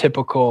in your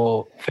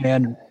typical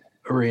fan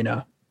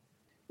arena?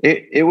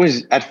 It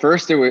was, at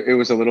first it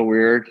was a little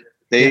weird.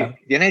 The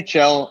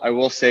NHL, I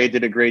will say,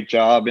 did a great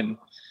job, and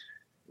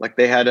like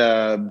they had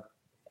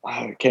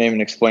I can't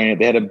even explain it.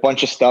 They had a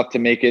bunch of stuff to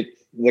make it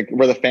like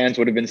where the fans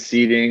would have been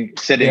sitting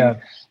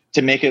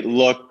to make it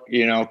look,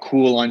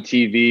 cool on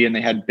TV. And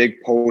they had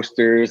big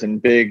posters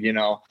and big,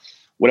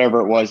 whatever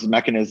it was,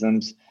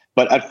 mechanisms.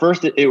 But at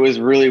first it was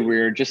really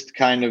weird, just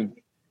kind of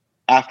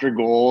after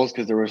goals,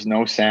 because there was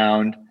no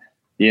sound.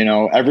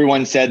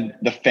 Everyone said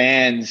the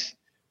fans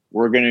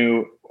were going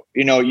to,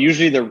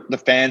 usually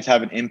the fans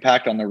have an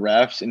impact on the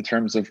refs in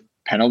terms of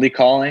penalty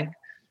calling,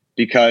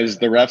 because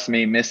the refs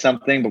may miss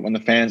something, but when the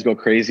fans go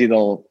crazy,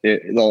 they'll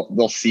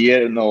see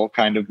it and they'll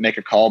kind of make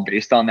a call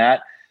based on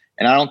that.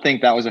 And I don't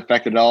think that was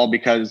affected at all,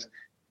 because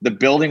the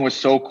building was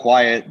so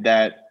quiet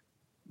that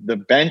the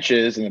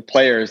benches and the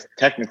players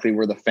technically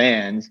were the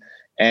fans.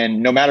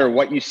 And no matter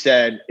what you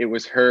said, it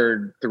was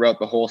heard throughout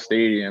the whole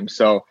stadium.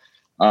 So,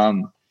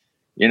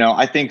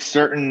 I think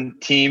certain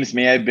teams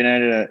may have been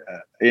at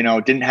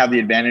didn't have the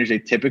advantage they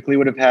typically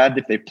would have had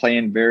if they play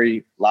in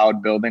very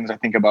loud buildings. I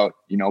think about,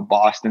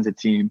 Boston's a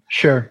team.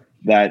 Sure.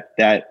 That,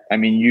 I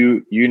mean,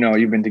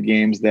 you've been to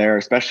games there,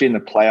 especially in the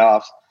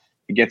playoffs.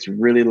 It gets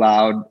really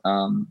loud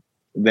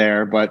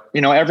there, but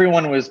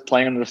everyone was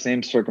playing under the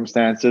same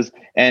circumstances.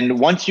 And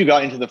once you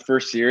got into the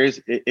first series,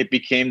 it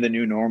became the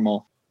new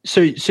normal.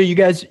 So you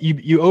guys,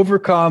 you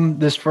overcome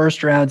this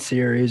first round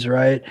series,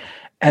 right?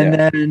 And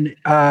then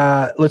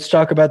let's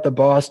talk about the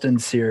Boston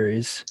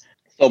series.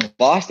 So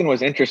Boston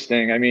was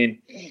interesting. I mean,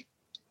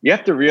 you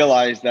have to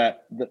realize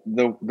that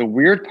the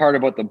weird part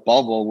about the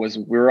bubble was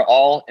we were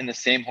all in the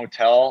same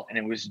hotel, and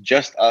it was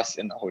just us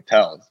in the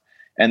hotels.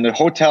 And the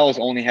hotels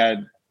only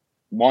had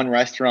one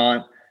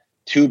restaurant,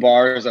 2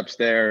 bars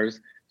upstairs.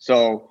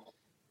 So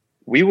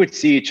we would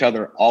see each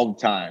other all the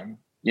time.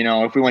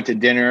 If we went to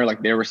dinner,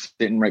 like they were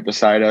sitting right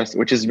beside us,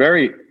 which is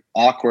very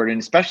awkward. And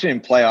especially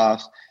in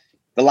playoffs,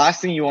 the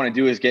last thing you want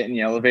to do is get in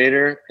the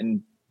elevator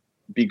and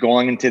be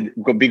going to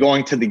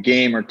the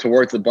game or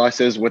towards the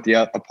buses with the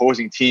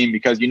opposing team,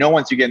 because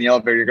once you get in the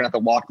elevator, you're gonna have to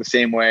walk the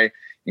same way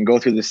and go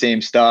through the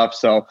same stuff.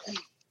 So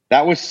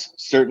that was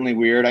certainly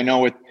weird. I know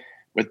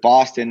with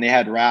Boston, they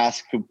had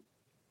Rask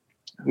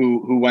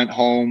who went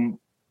home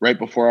right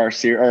before our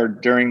series or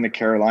during the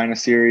Carolina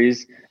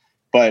series,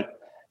 but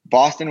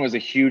Boston was a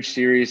huge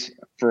series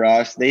for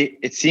us.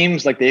 It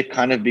seems like they've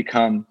kind of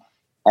become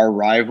our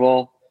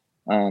rival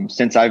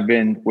since I've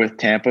been with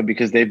Tampa,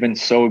 because they've been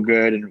so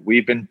good and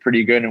we've been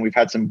pretty good, and we've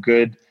had some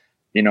good,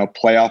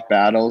 playoff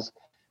battles.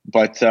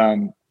 But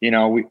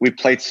we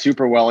played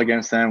super well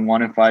against them,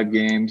 1 in 5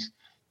 games.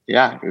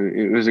 Yeah,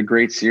 it was a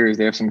great series.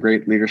 They have some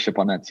great leadership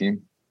on that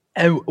team.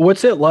 And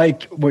what's it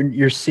like when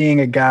you're seeing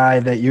a guy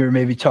that you were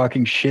maybe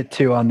talking shit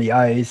to on the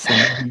ice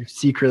and you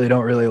secretly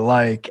don't really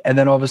like, and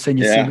then all of a sudden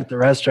you see him at the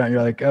restaurant, and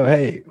you're like, oh,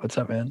 hey, what's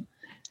up, man?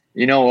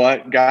 You know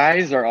what?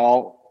 Guys are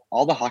all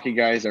the hockey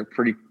guys are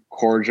pretty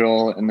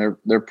cordial, and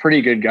they're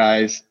pretty good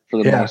guys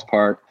for the most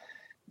part.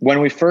 When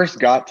we first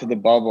got to the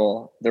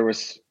bubble, there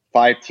was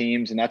 5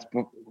 teams, and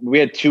we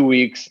had 2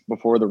 weeks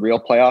before the real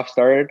playoffs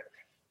started.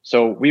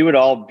 So we would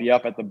all be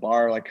up at the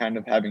bar, like kind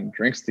of having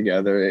drinks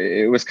together.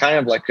 It was kind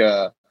of like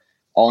a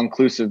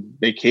all-inclusive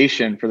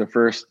vacation for the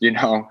first,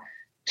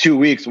 2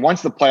 weeks.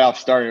 Once the playoffs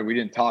started, we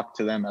didn't talk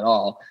to them at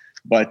all,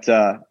 but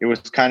it was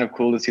kind of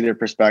cool to see their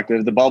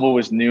perspective. The bubble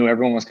was new.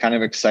 Everyone was kind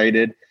of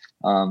excited.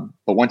 But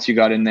once you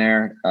got in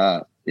there,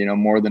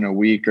 more than a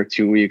week or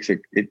 2 weeks,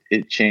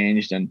 it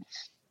changed, and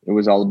it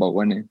was all about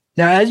winning.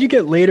 Now, as you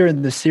get later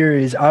in the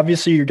series,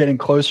 obviously you're getting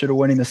closer to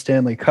winning the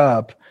Stanley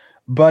Cup,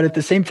 but at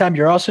the same time,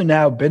 you're also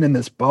now been in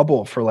this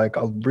bubble for like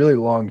a really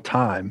long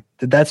time.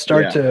 Did that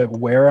start to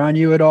wear on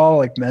you at all,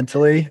 like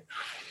mentally?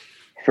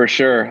 For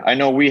sure. I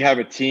know we have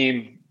a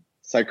team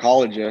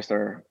psychologist,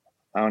 or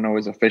I don't know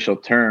his official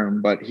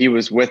term, but he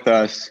was with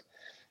us,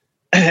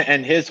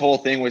 and his whole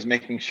thing was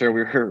making sure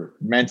we were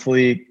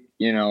mentally,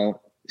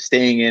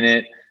 staying in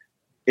it.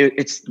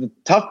 It's the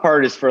tough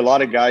part is for a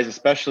lot of guys,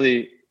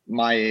 especially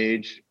my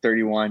age,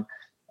 31.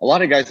 A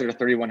lot of guys that are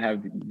 31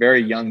 have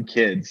very young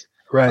kids,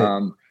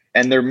 right?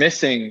 And they're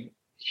missing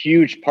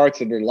huge parts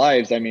of their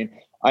lives. I mean,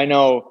 I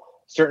know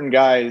certain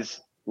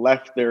guys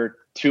left their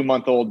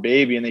 2-month-old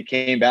baby and they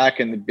came back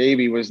and the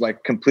baby was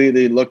like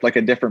completely looked like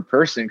a different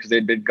person because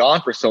they'd been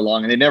gone for so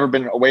long and they'd never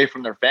been away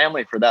from their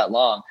family for that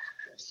long.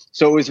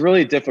 So it was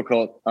really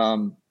difficult.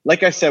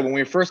 Like I said, when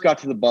we first got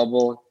to the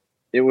bubble,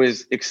 it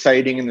was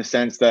exciting in the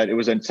sense that it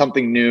was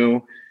something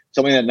new,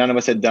 something that none of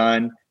us had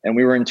done. And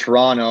we were in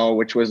Toronto,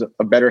 which was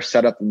a better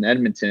setup than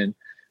Edmonton.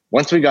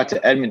 Once we got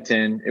to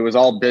Edmonton, it was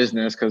all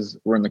business because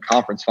we're in the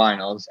conference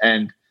finals.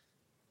 And,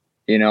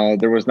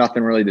 there was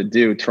nothing really to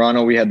do.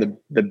 Toronto, we had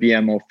the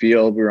BMO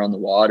field. We were on the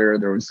water.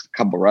 There was a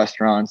couple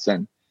restaurants.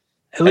 And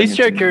at least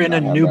you're in a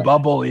new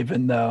bubble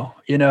even though.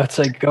 It's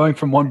like going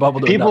from one bubble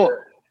to another.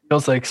 It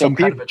feels like some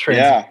kind of a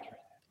transition. Yeah.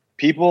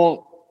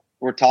 People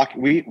were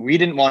talking. We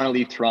didn't want to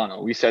leave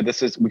Toronto. We said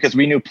this is because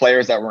we knew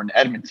players that were in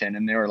Edmonton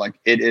and they were like,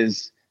 it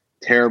is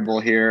terrible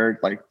here.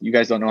 Like, you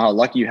guys don't know how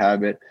lucky you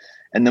have it.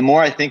 And the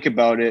more I think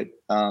about it,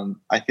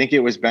 I think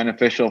it was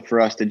beneficial for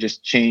us to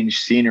just change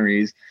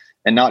sceneries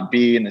and not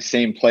be in the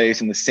same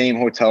place in the same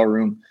hotel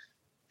room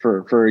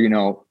for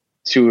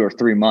 2 or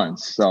 3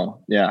 months.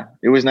 So yeah,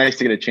 it was nice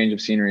to get a change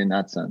of scenery in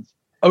that sense.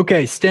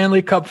 Okay,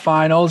 Stanley Cup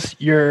Finals.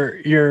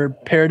 You're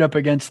paired up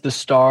against the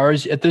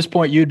Stars. At this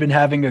point, you'd been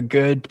having a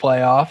good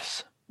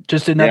playoffs.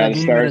 Just another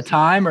game at a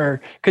time,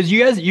 or because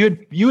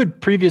you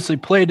had previously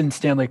played in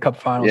Stanley Cup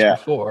Finals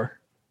before.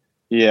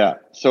 Yeah,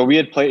 so we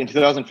had played in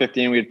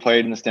 2015. We had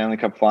played in the Stanley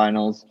Cup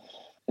Finals,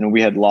 and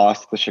we had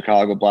lost the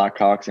Chicago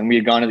Blackhawks, and we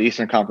had gone to the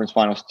Eastern Conference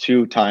Finals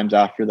 2 times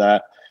after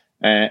that,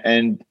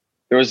 and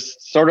there was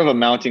sort of a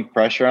mounting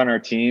pressure on our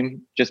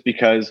team just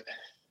because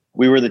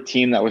we were the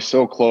team that was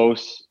so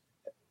close.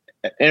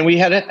 And we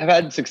have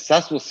had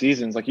successful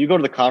seasons. Like, you go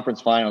to the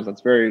conference finals,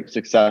 that's very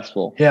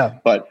successful. Yeah.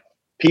 But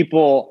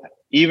people,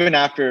 even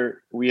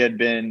after we had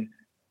been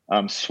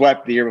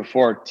swept the year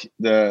before,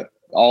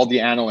 all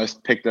the analysts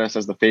picked us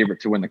as the favorite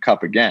to win the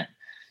cup again.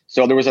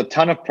 So there was a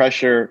ton of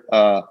pressure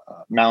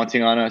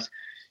mounting on us.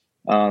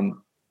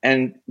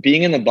 And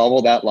being in the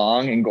bubble that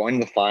long and going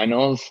to the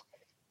finals,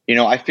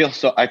 I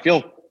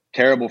feel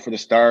terrible for the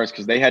Stars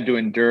because they had to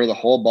endure the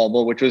whole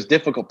bubble, which was a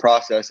difficult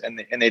process,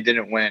 and they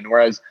didn't win.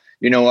 Whereas,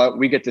 you know what,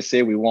 we get to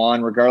say we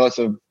won, regardless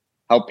of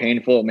how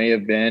painful it may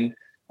have been.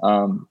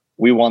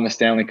 We won the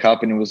Stanley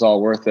Cup, and it was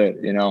all worth it.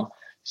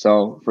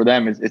 So for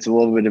them, it's a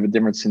little bit of a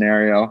different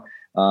scenario.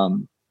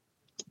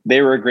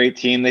 They were a great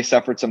team. They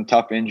suffered some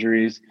tough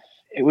injuries.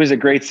 It was a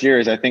great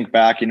series. I think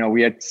back,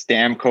 we had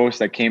Stamkos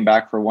that came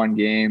back for one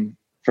game.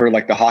 For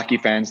like the hockey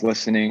fans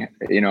listening,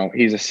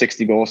 he's a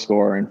 60 goal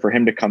scorer, and for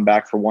him to come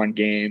back for one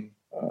game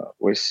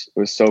was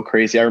so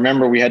crazy. I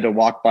remember we had to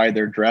walk by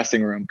their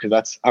dressing room because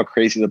that's how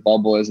crazy the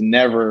bubble is.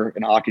 Never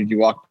in hockey do you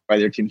walk by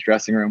their team's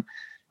dressing room,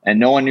 and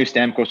no one knew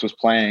Stamkos was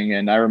playing.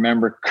 And I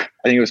remember, I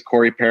think it was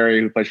Corey Perry,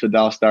 who plays for the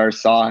Dallas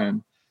Stars, saw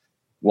him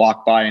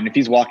walk by. And if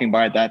he's walking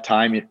by at that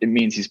time, it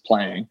means he's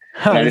playing.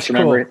 Oh, And I just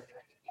remember, cool.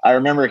 I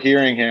remember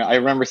hearing him. I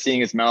remember seeing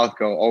his mouth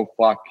go, "Oh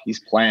fuck, he's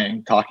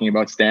playing," talking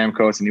about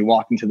Stamkos, and he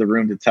walked into the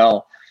room to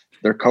tell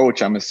their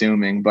coach, I'm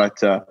assuming.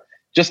 But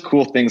just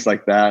cool things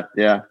like that.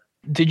 Yeah.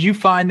 Did you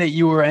find that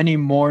you were any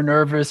more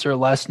nervous or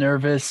less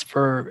nervous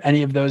for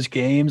any of those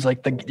games?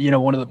 Like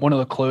one of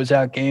the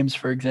closeout games,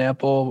 for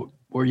example,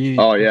 were you?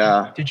 Oh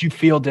yeah. Did you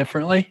feel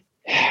differently?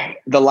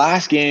 The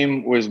last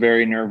game was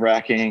very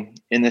nerve-wracking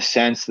in the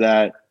sense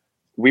that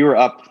we were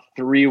up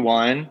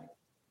 3-1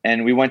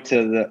 and we went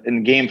to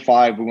in game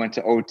 5, we went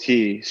to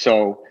OT.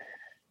 So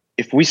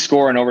if we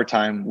score in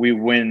overtime, we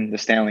win the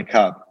Stanley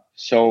Cup.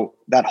 So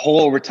that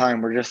whole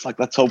overtime, we're just like,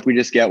 let's hope we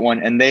just get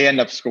one. And they end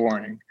up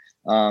scoring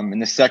in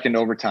the second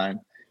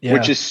overtime,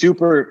 which is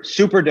super,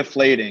 super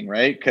deflating,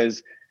 right?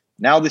 Because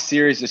now the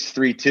series is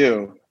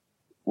 3-2.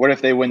 What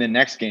if they win the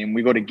next game?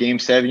 We go to game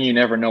 7, you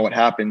never know what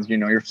happens.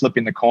 You're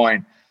flipping the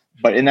coin.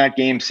 But in that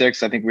game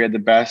 6, I think we had the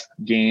best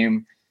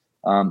game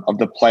of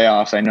the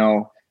playoffs. I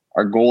know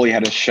our goalie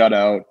had a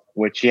shutout,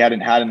 which he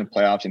hadn't had in the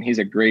playoffs, and he's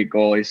a great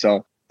goalie.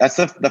 So that's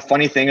the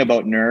funny thing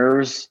about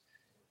nerves.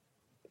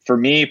 For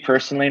me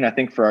personally, and I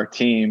think for our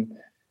team,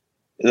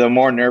 the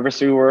more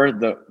nervous we were,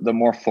 the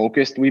more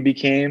focused we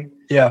became.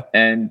 Yeah.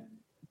 And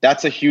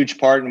that's a huge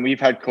part. And we've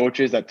had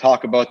coaches that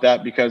talk about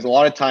that, because a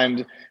lot of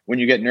times when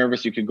you get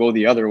nervous, you could go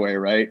the other way,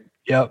 right?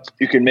 Yep.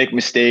 You can make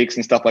mistakes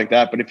and stuff like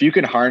that. But if you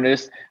can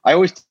harness, I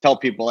always tell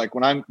people, like,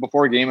 when I'm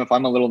before a game, if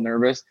I'm a little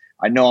nervous,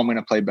 I know I'm going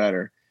to play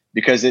better,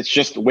 because it's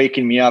just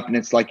waking me up. And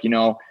it's like,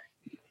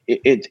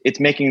 it's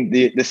making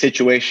the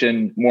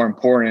situation more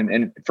important.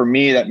 And for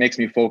me, that makes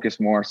me focus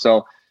more.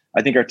 So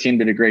I think our team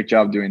did a great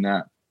job doing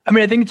that. I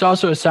mean, I think it's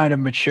also a sign of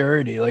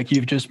maturity. Like,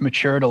 you've just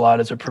matured a lot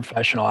as a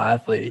professional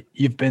athlete.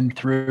 You've been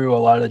through a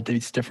lot of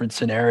these different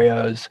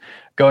scenarios.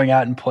 Going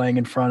out and playing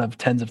in front of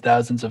tens of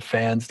thousands of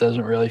fans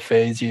doesn't really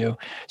faze you.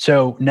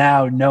 So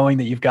now, knowing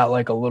that you've got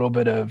like a little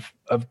bit of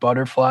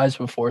butterflies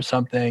before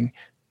something,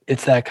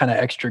 it's that kind of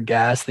extra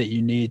gas that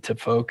you need to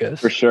focus.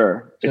 For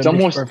sure. So it's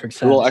almost a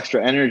little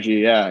extra energy.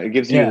 Yeah. It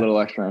gives you a little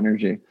extra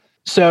energy.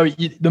 So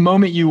the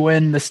moment you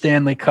win the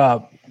Stanley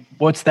Cup,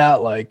 what's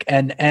that like?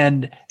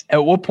 And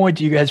at what point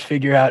do you guys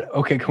figure out,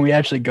 okay, can we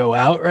actually go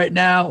out right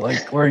now?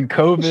 Like, we're in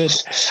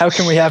COVID. How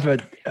can we have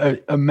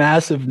a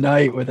massive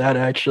night without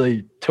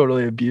actually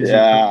totally abusing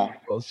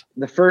people?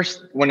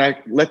 When I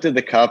lifted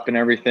the cup and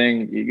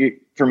everything,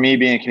 for me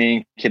being a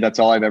Canadian kid, that's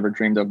all I've ever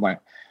dreamed of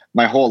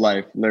my whole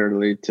life,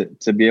 literally,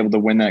 to be able to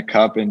win that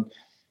cup. And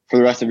for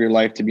the rest of your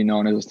life to be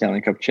known as a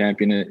Stanley Cup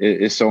champion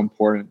is so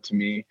important to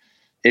me.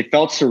 It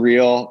felt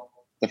surreal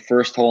the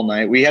first whole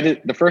night.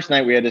 The first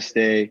night we had to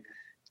stay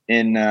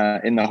in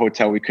the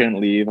hotel. We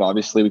couldn't leave.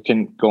 Obviously, we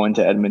couldn't go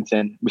into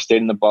Edmonton. We stayed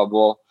in the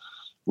bubble.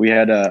 We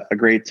had a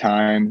great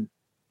time.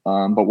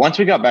 But once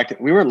we got back,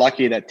 we were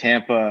lucky that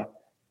Tampa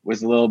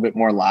was a little bit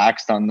more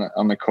laxed on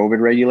the COVID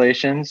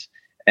regulations.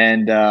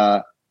 And,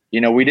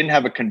 we didn't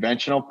have a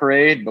conventional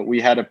parade, but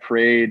we had a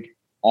parade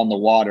on the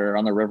water,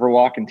 on the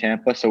Riverwalk in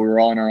Tampa. So we were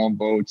all in our own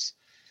boats.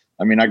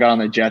 I mean, I got on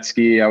the jet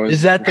ski.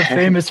 Is that the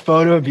famous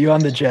photo of you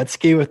on the jet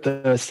ski with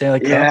the Stanley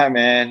Cup? Yeah,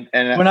 man.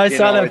 And when I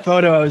saw that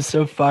photo, I was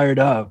so fired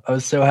up. I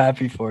was so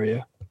happy for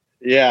you.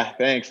 Yeah,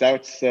 thanks.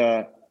 It's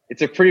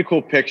a pretty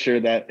cool picture.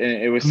 That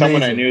it was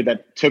someone I knew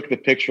that took the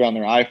picture on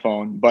their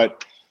iPhone.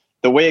 But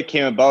the way it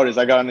came about is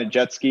I got on the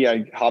jet ski.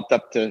 I hopped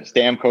up to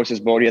Stamkos's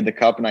boat. He had the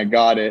cup, and I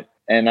got it.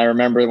 And I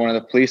remember one of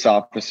the police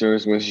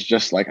officers was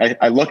just like,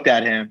 I looked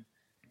at him,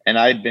 and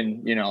I'd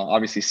been,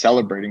 obviously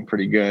celebrating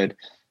pretty good.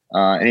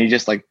 And he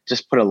just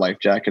put a life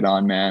jacket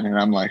on, man. And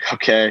I'm like,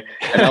 okay.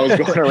 And I was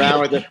going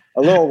around with it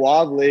a little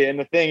wobbly. And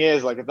the thing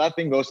is, like, if that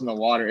thing goes in the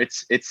water,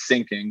 it's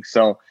sinking.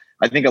 So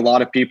I think a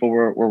lot of people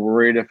were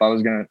worried if I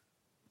was going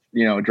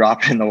to,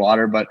 drop it in the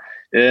water, but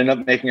it ended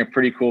up making a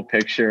pretty cool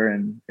picture.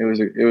 And it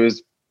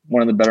was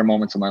one of the better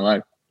moments of my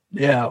life.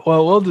 Yeah.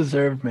 Well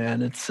deserved,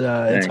 man. It's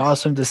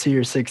awesome to see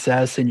your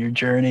success and your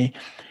journey.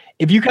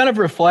 If you kind of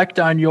reflect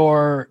on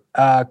your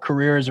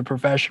career as a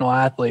professional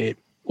athlete,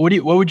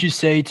 what would you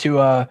say to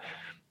a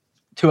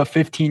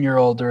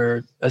 15-year-old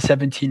or a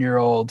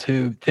 17-year-old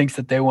who thinks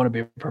that they want to be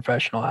a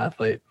professional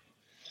athlete?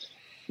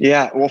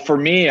 Yeah, well, for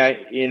me,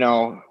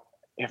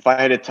 if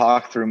I had to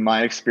talk through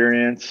my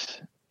experience,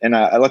 and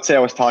let's say I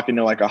was talking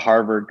to like a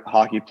Harvard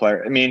hockey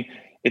player. I mean,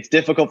 it's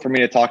difficult for me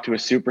to talk to a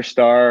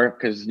superstar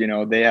because,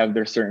 they have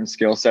their certain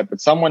skill set,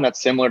 but someone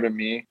that's similar to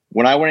me.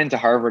 When I went into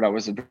Harvard, I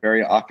was a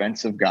very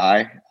offensive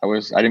guy.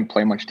 I didn't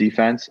play much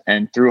defense.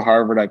 And through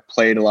Harvard, I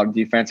played a lot of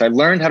defense. I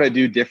learned how to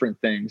do different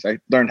things. I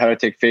learned how to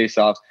take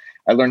faceoffs.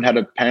 I learned how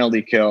to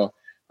penalty kill.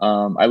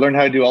 I learned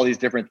how to do all these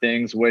different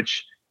things,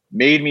 which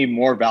made me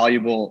more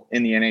valuable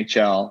in the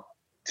NHL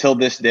till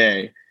this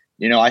day.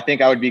 I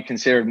think I would be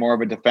considered more of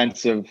a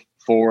defensive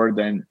forward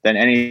than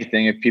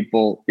anything if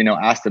people,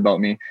 asked about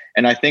me.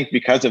 And I think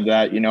because of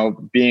that,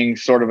 being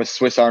sort of a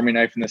Swiss Army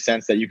knife in the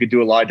sense that you could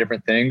do a lot of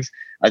different things,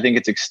 I think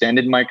it's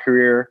extended my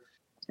career.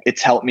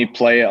 It's helped me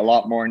play a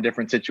lot more in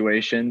different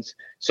situations.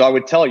 So I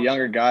would tell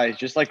younger guys,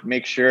 just like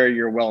make sure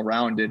you're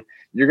well-rounded.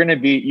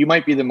 you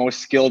might be the most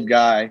skilled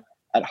guy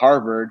at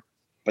Harvard,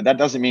 but that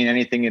doesn't mean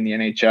anything in the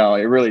NHL.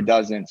 It really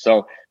doesn't.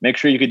 So make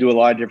sure you could do a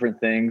lot of different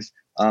things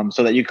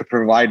so that you could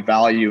provide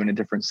value in a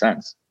different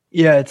sense.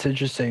 Yeah, it's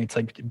interesting. It's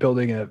like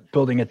building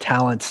a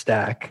talent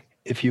stack,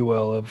 if you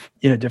will, of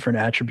different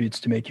attributes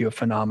to make you a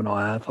phenomenal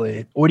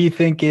athlete. What do you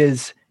think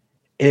is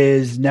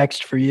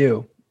next for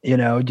you?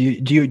 Do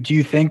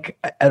you think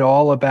at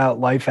all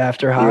about life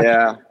after hockey?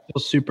 Yeah,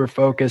 Feel super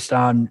focused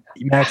on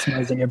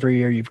maximizing every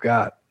year you've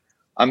got.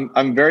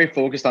 I'm very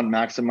focused on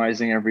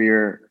maximizing every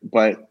year,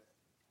 but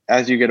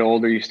as you get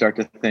older, you start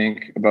to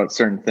think about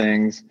certain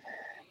things.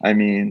 I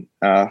mean,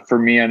 for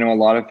me, I know a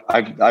lot of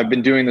I've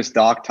been doing this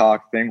doc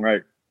talk thing,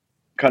 right?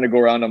 Kind of go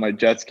around on my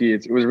jet ski.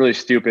 It was really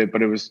stupid,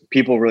 but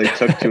people really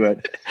took to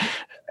it.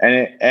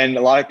 And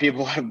a lot of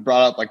people have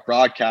brought up like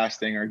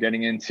broadcasting or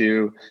getting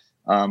into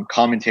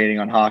commentating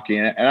on hockey.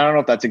 And I don't know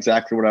if that's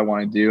exactly what I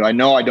want to do. I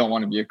know I don't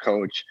want to be a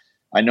coach.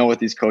 I know what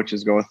these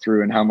coaches go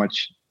through and how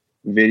much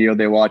video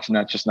they watch, and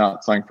that's just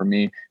not something for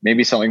me.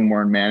 Maybe something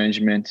more in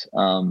management.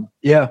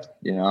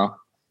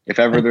 If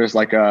ever there's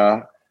like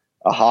a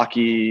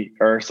hockey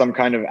or some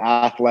kind of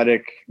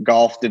athletic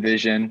golf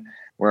division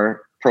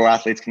where pro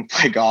athletes can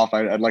play golf,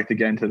 I'd like to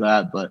get into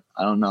that, but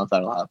I don't know if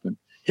that'll happen.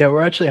 Yeah,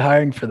 we're actually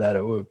hiring for that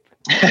at Whoop.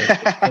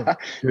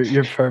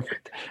 You're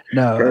perfect.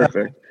 No,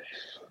 perfect.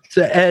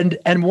 So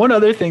and one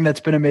other thing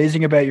that's been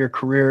amazing about your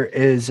career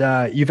is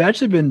you've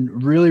actually been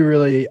really,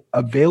 really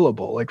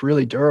available, like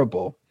really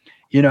durable.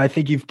 I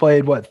think you've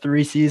played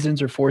 3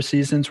 seasons or 4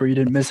 seasons where you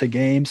didn't miss a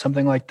game,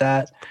 something like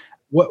that.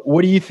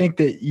 What do you think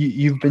that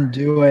you've been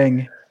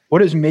doing?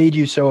 What has made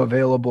you so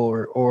available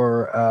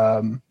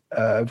or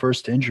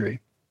averse to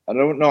injury? I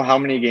don't know how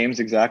many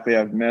games exactly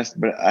I've missed,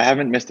 but I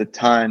haven't missed a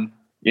ton.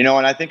 And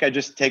I think I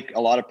just take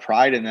a lot of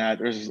pride in that.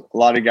 There's a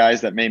lot of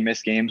guys that may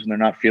miss games when they're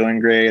not feeling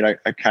great. I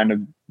kind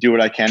of do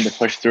what I can to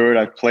push through it.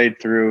 I've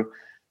played through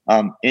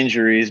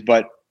injuries,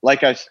 but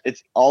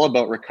it's all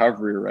about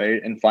recovery,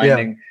 right? And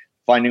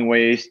finding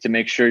ways to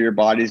make sure your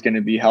body's going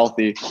to be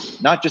healthy,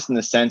 not just in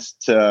the sense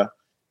to,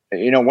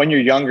 when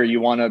you're younger,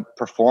 you want to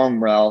perform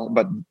well.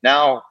 But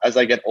now as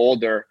I get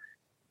older,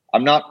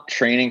 I'm not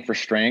training for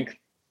strength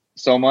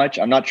so much.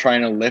 I'm not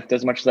trying to lift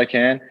as much as I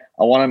can.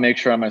 I want to make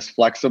sure I'm as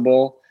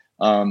flexible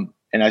and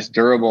as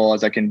durable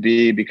as I can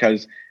be,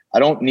 because I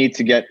don't need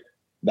to get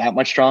that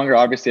much stronger.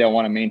 Obviously, I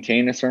want to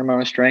maintain a certain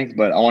amount of strength,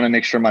 but I want to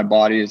make sure my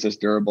body is as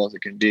durable as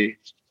it can be.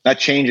 That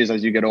changes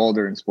as you get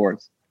older in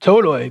sports.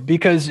 Totally,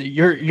 because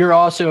you're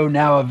also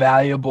now a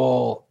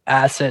valuable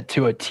asset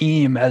to a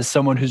team as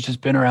someone who's just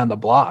been around the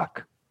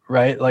block,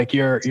 right? Like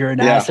you're an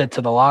asset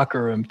to the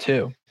locker room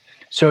too.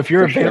 So if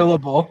you're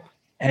available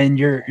and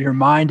your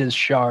mind is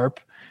sharp,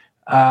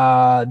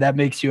 that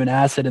makes you an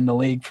asset in the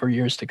league for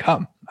years to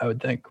come, I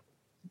would think.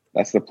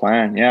 That's the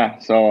plan. Yeah.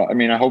 So, I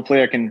mean,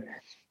 hopefully I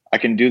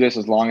can do this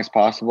as long as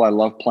possible. I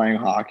love playing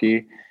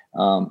hockey.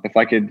 If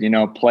I could,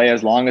 play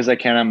as long as I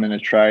can, I'm going to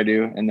try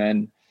to, and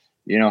then,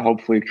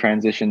 hopefully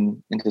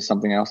transition into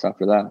something else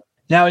after that.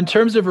 Now, in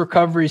terms of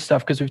recovery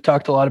stuff, because we've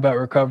talked a lot about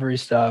recovery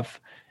stuff,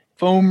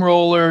 foam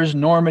rollers,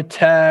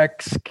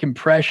 Normatex,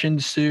 compression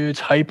suits,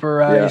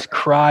 Hyperice,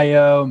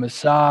 cryo,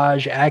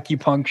 massage,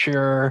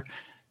 acupuncture,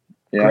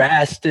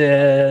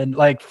 Graston,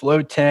 like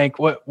float tank.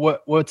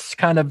 What's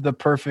kind of the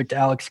perfect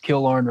Alex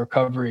Killorn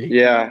recovery?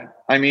 Yeah.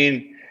 I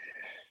mean,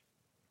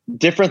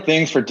 different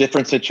things for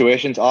different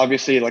situations.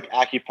 Obviously, like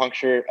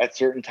acupuncture at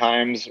certain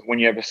times when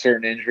you have a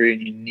certain injury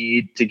and you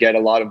need to get a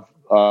lot of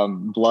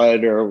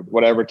blood or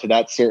whatever to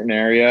that certain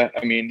area.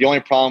 I mean, the only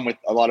problem with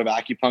a lot of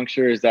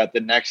acupuncture is that the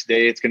next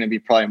day it's going to be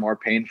probably more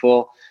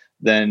painful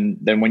than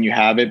when you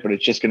have it, but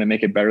it's just going to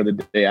make it better the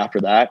day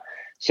after that.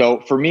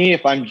 So for me,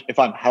 if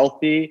I'm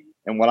healthy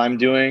and what I'm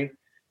doing,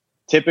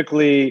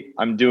 typically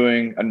I'm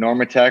doing a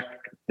Normatec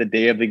the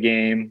day of the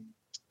game.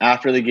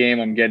 After the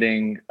game, I'm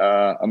getting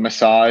a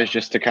massage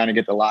just to kind of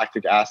get the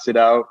lactic acid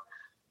out.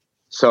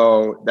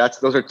 So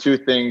those are 2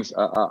 things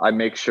I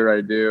make sure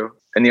I do.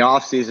 In the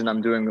off season,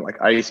 I'm doing like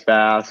ice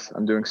baths.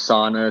 I'm doing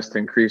saunas to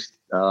increase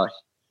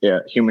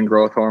human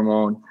growth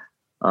hormone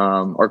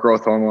or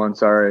growth hormone.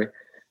 Sorry,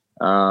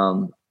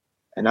 and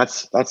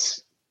that's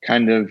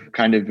kind of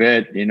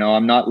it.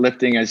 I'm not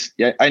lifting as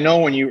yet. I know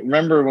when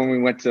we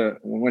went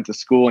to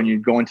school and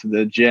you'd go into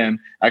the gym.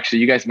 Actually,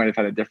 you guys might have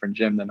had a different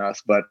gym than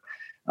us, but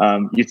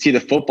you'd see the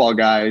football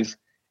guys,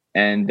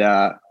 and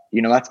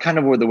that's kind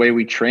of the way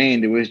we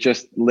trained. It was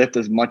just lift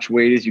as much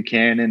weight as you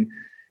can, and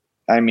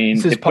I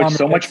mean, it puts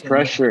so much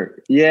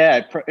pressure.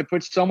 Yeah, it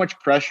puts so much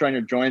pressure on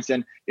your joints,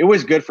 and it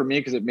was good for me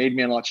because it made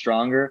me a lot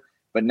stronger.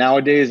 But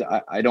nowadays,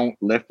 I don't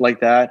lift like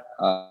that.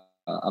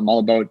 I'm all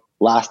about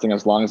lasting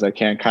as long as I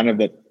can, kind of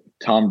that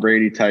Tom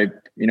Brady type.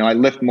 I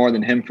lift more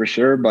than him for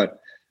sure, but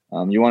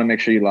you want to make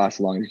sure you last as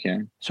long as you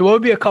can. So what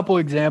would be a couple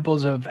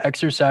examples of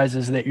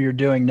exercises that you're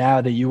doing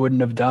now that you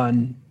wouldn't have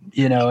done,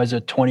 as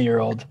a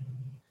 20-year-old?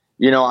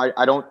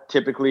 I don't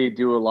typically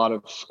do a lot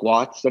of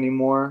squats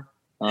anymore.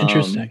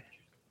 Interesting.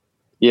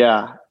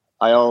 Yeah.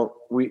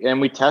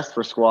 We test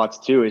for squats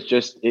too. It's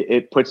just,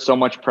 it puts so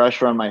much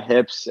pressure on my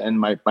hips and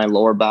my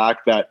lower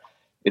back that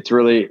it's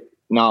really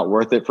not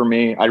worth it for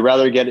me. I'd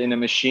rather get in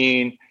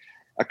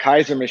a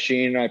Kaiser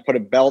machine. I put a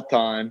belt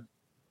on,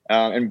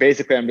 and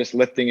basically I'm just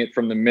lifting it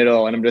from the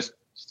middle, and I'm just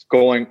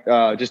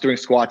doing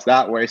squats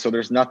that way. So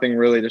there's no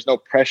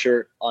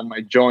pressure on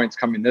my joints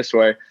coming this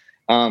way.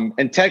 And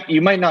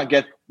you might not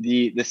get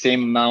the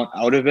same amount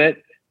out of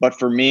it, but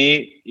for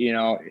me,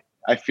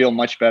 I feel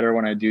much better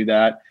when I do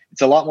that.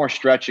 It's a lot more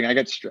stretching. I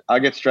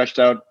get stretched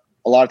out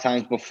a lot of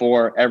times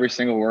before every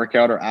single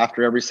workout or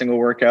after every single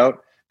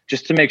workout,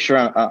 just to make sure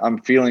I'm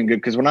feeling good.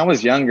 Because when I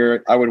was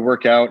younger, I would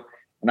work out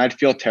and I'd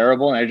feel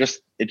terrible, and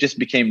it just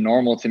became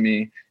normal to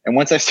me. And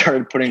once I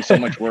started putting so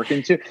much work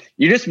into,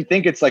 you just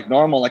think it's like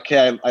normal. Like,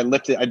 hey, I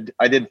lifted,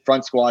 I did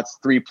front squats,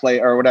 2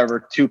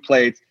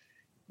 plates,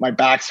 my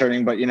back's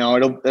hurting, but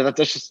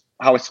that's just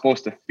how it's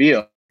supposed to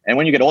feel. And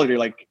when you get older, you're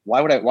like,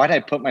 why did I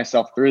put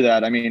myself through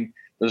that? I mean,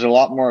 there's a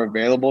lot more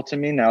available to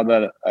me now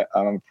that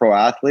I'm a pro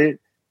athlete,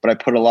 but I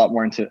put a lot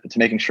more into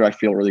making sure I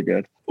feel really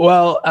good.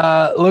 Well,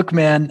 look,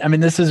 man, I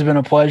mean, this has been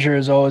a pleasure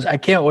as always. I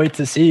can't wait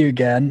to see you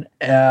again.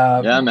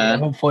 Yeah, man.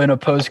 Hopefully in a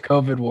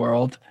post-COVID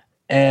world.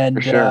 And,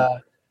 for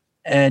sure.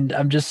 And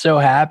I'm just so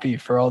happy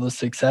for all the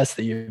success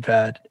that you've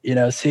had.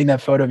 Seeing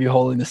that photo of you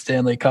holding the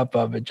Stanley Cup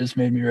up, it just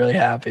made me really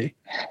happy.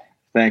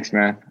 Thanks,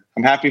 man.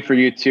 I'm happy for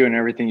you too and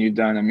everything you've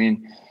done. I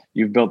mean,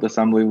 you've built this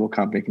unbelievable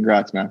company.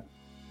 Congrats, man.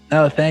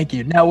 No, thank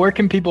you. Now, where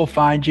can people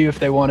find you if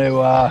they want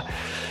to,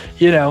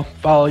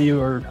 follow you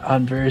or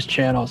on various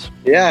channels?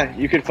 Yeah,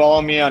 you could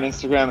follow me on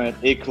Instagram at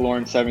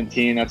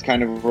 8Killorn17. That's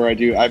kind of where I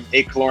do. I'm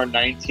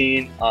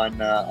 8Killorn19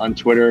 on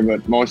Twitter,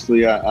 but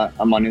mostly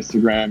I'm on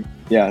Instagram.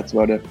 Yeah, that's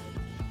about it.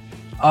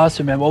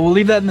 Awesome, man. Well, we'll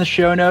leave that in the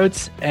show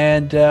notes.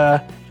 And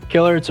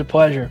Killer, it's a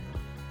pleasure.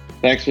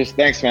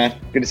 Thanks, man.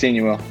 Good to see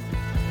you, Will.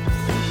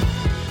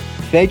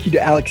 Thank you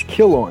to Alex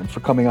Killorn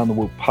for coming on the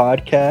Whoop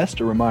podcast.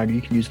 A reminder,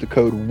 you can use the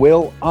code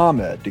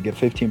WillAhmed to get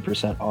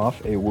 15%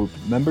 off a Whoop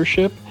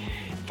membership.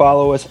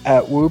 Follow us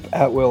at Whoop,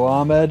 at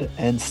WillAhmed,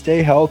 and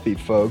stay healthy,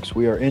 folks.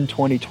 We are in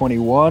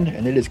 2021,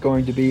 and it is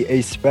going to be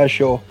a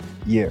special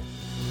year.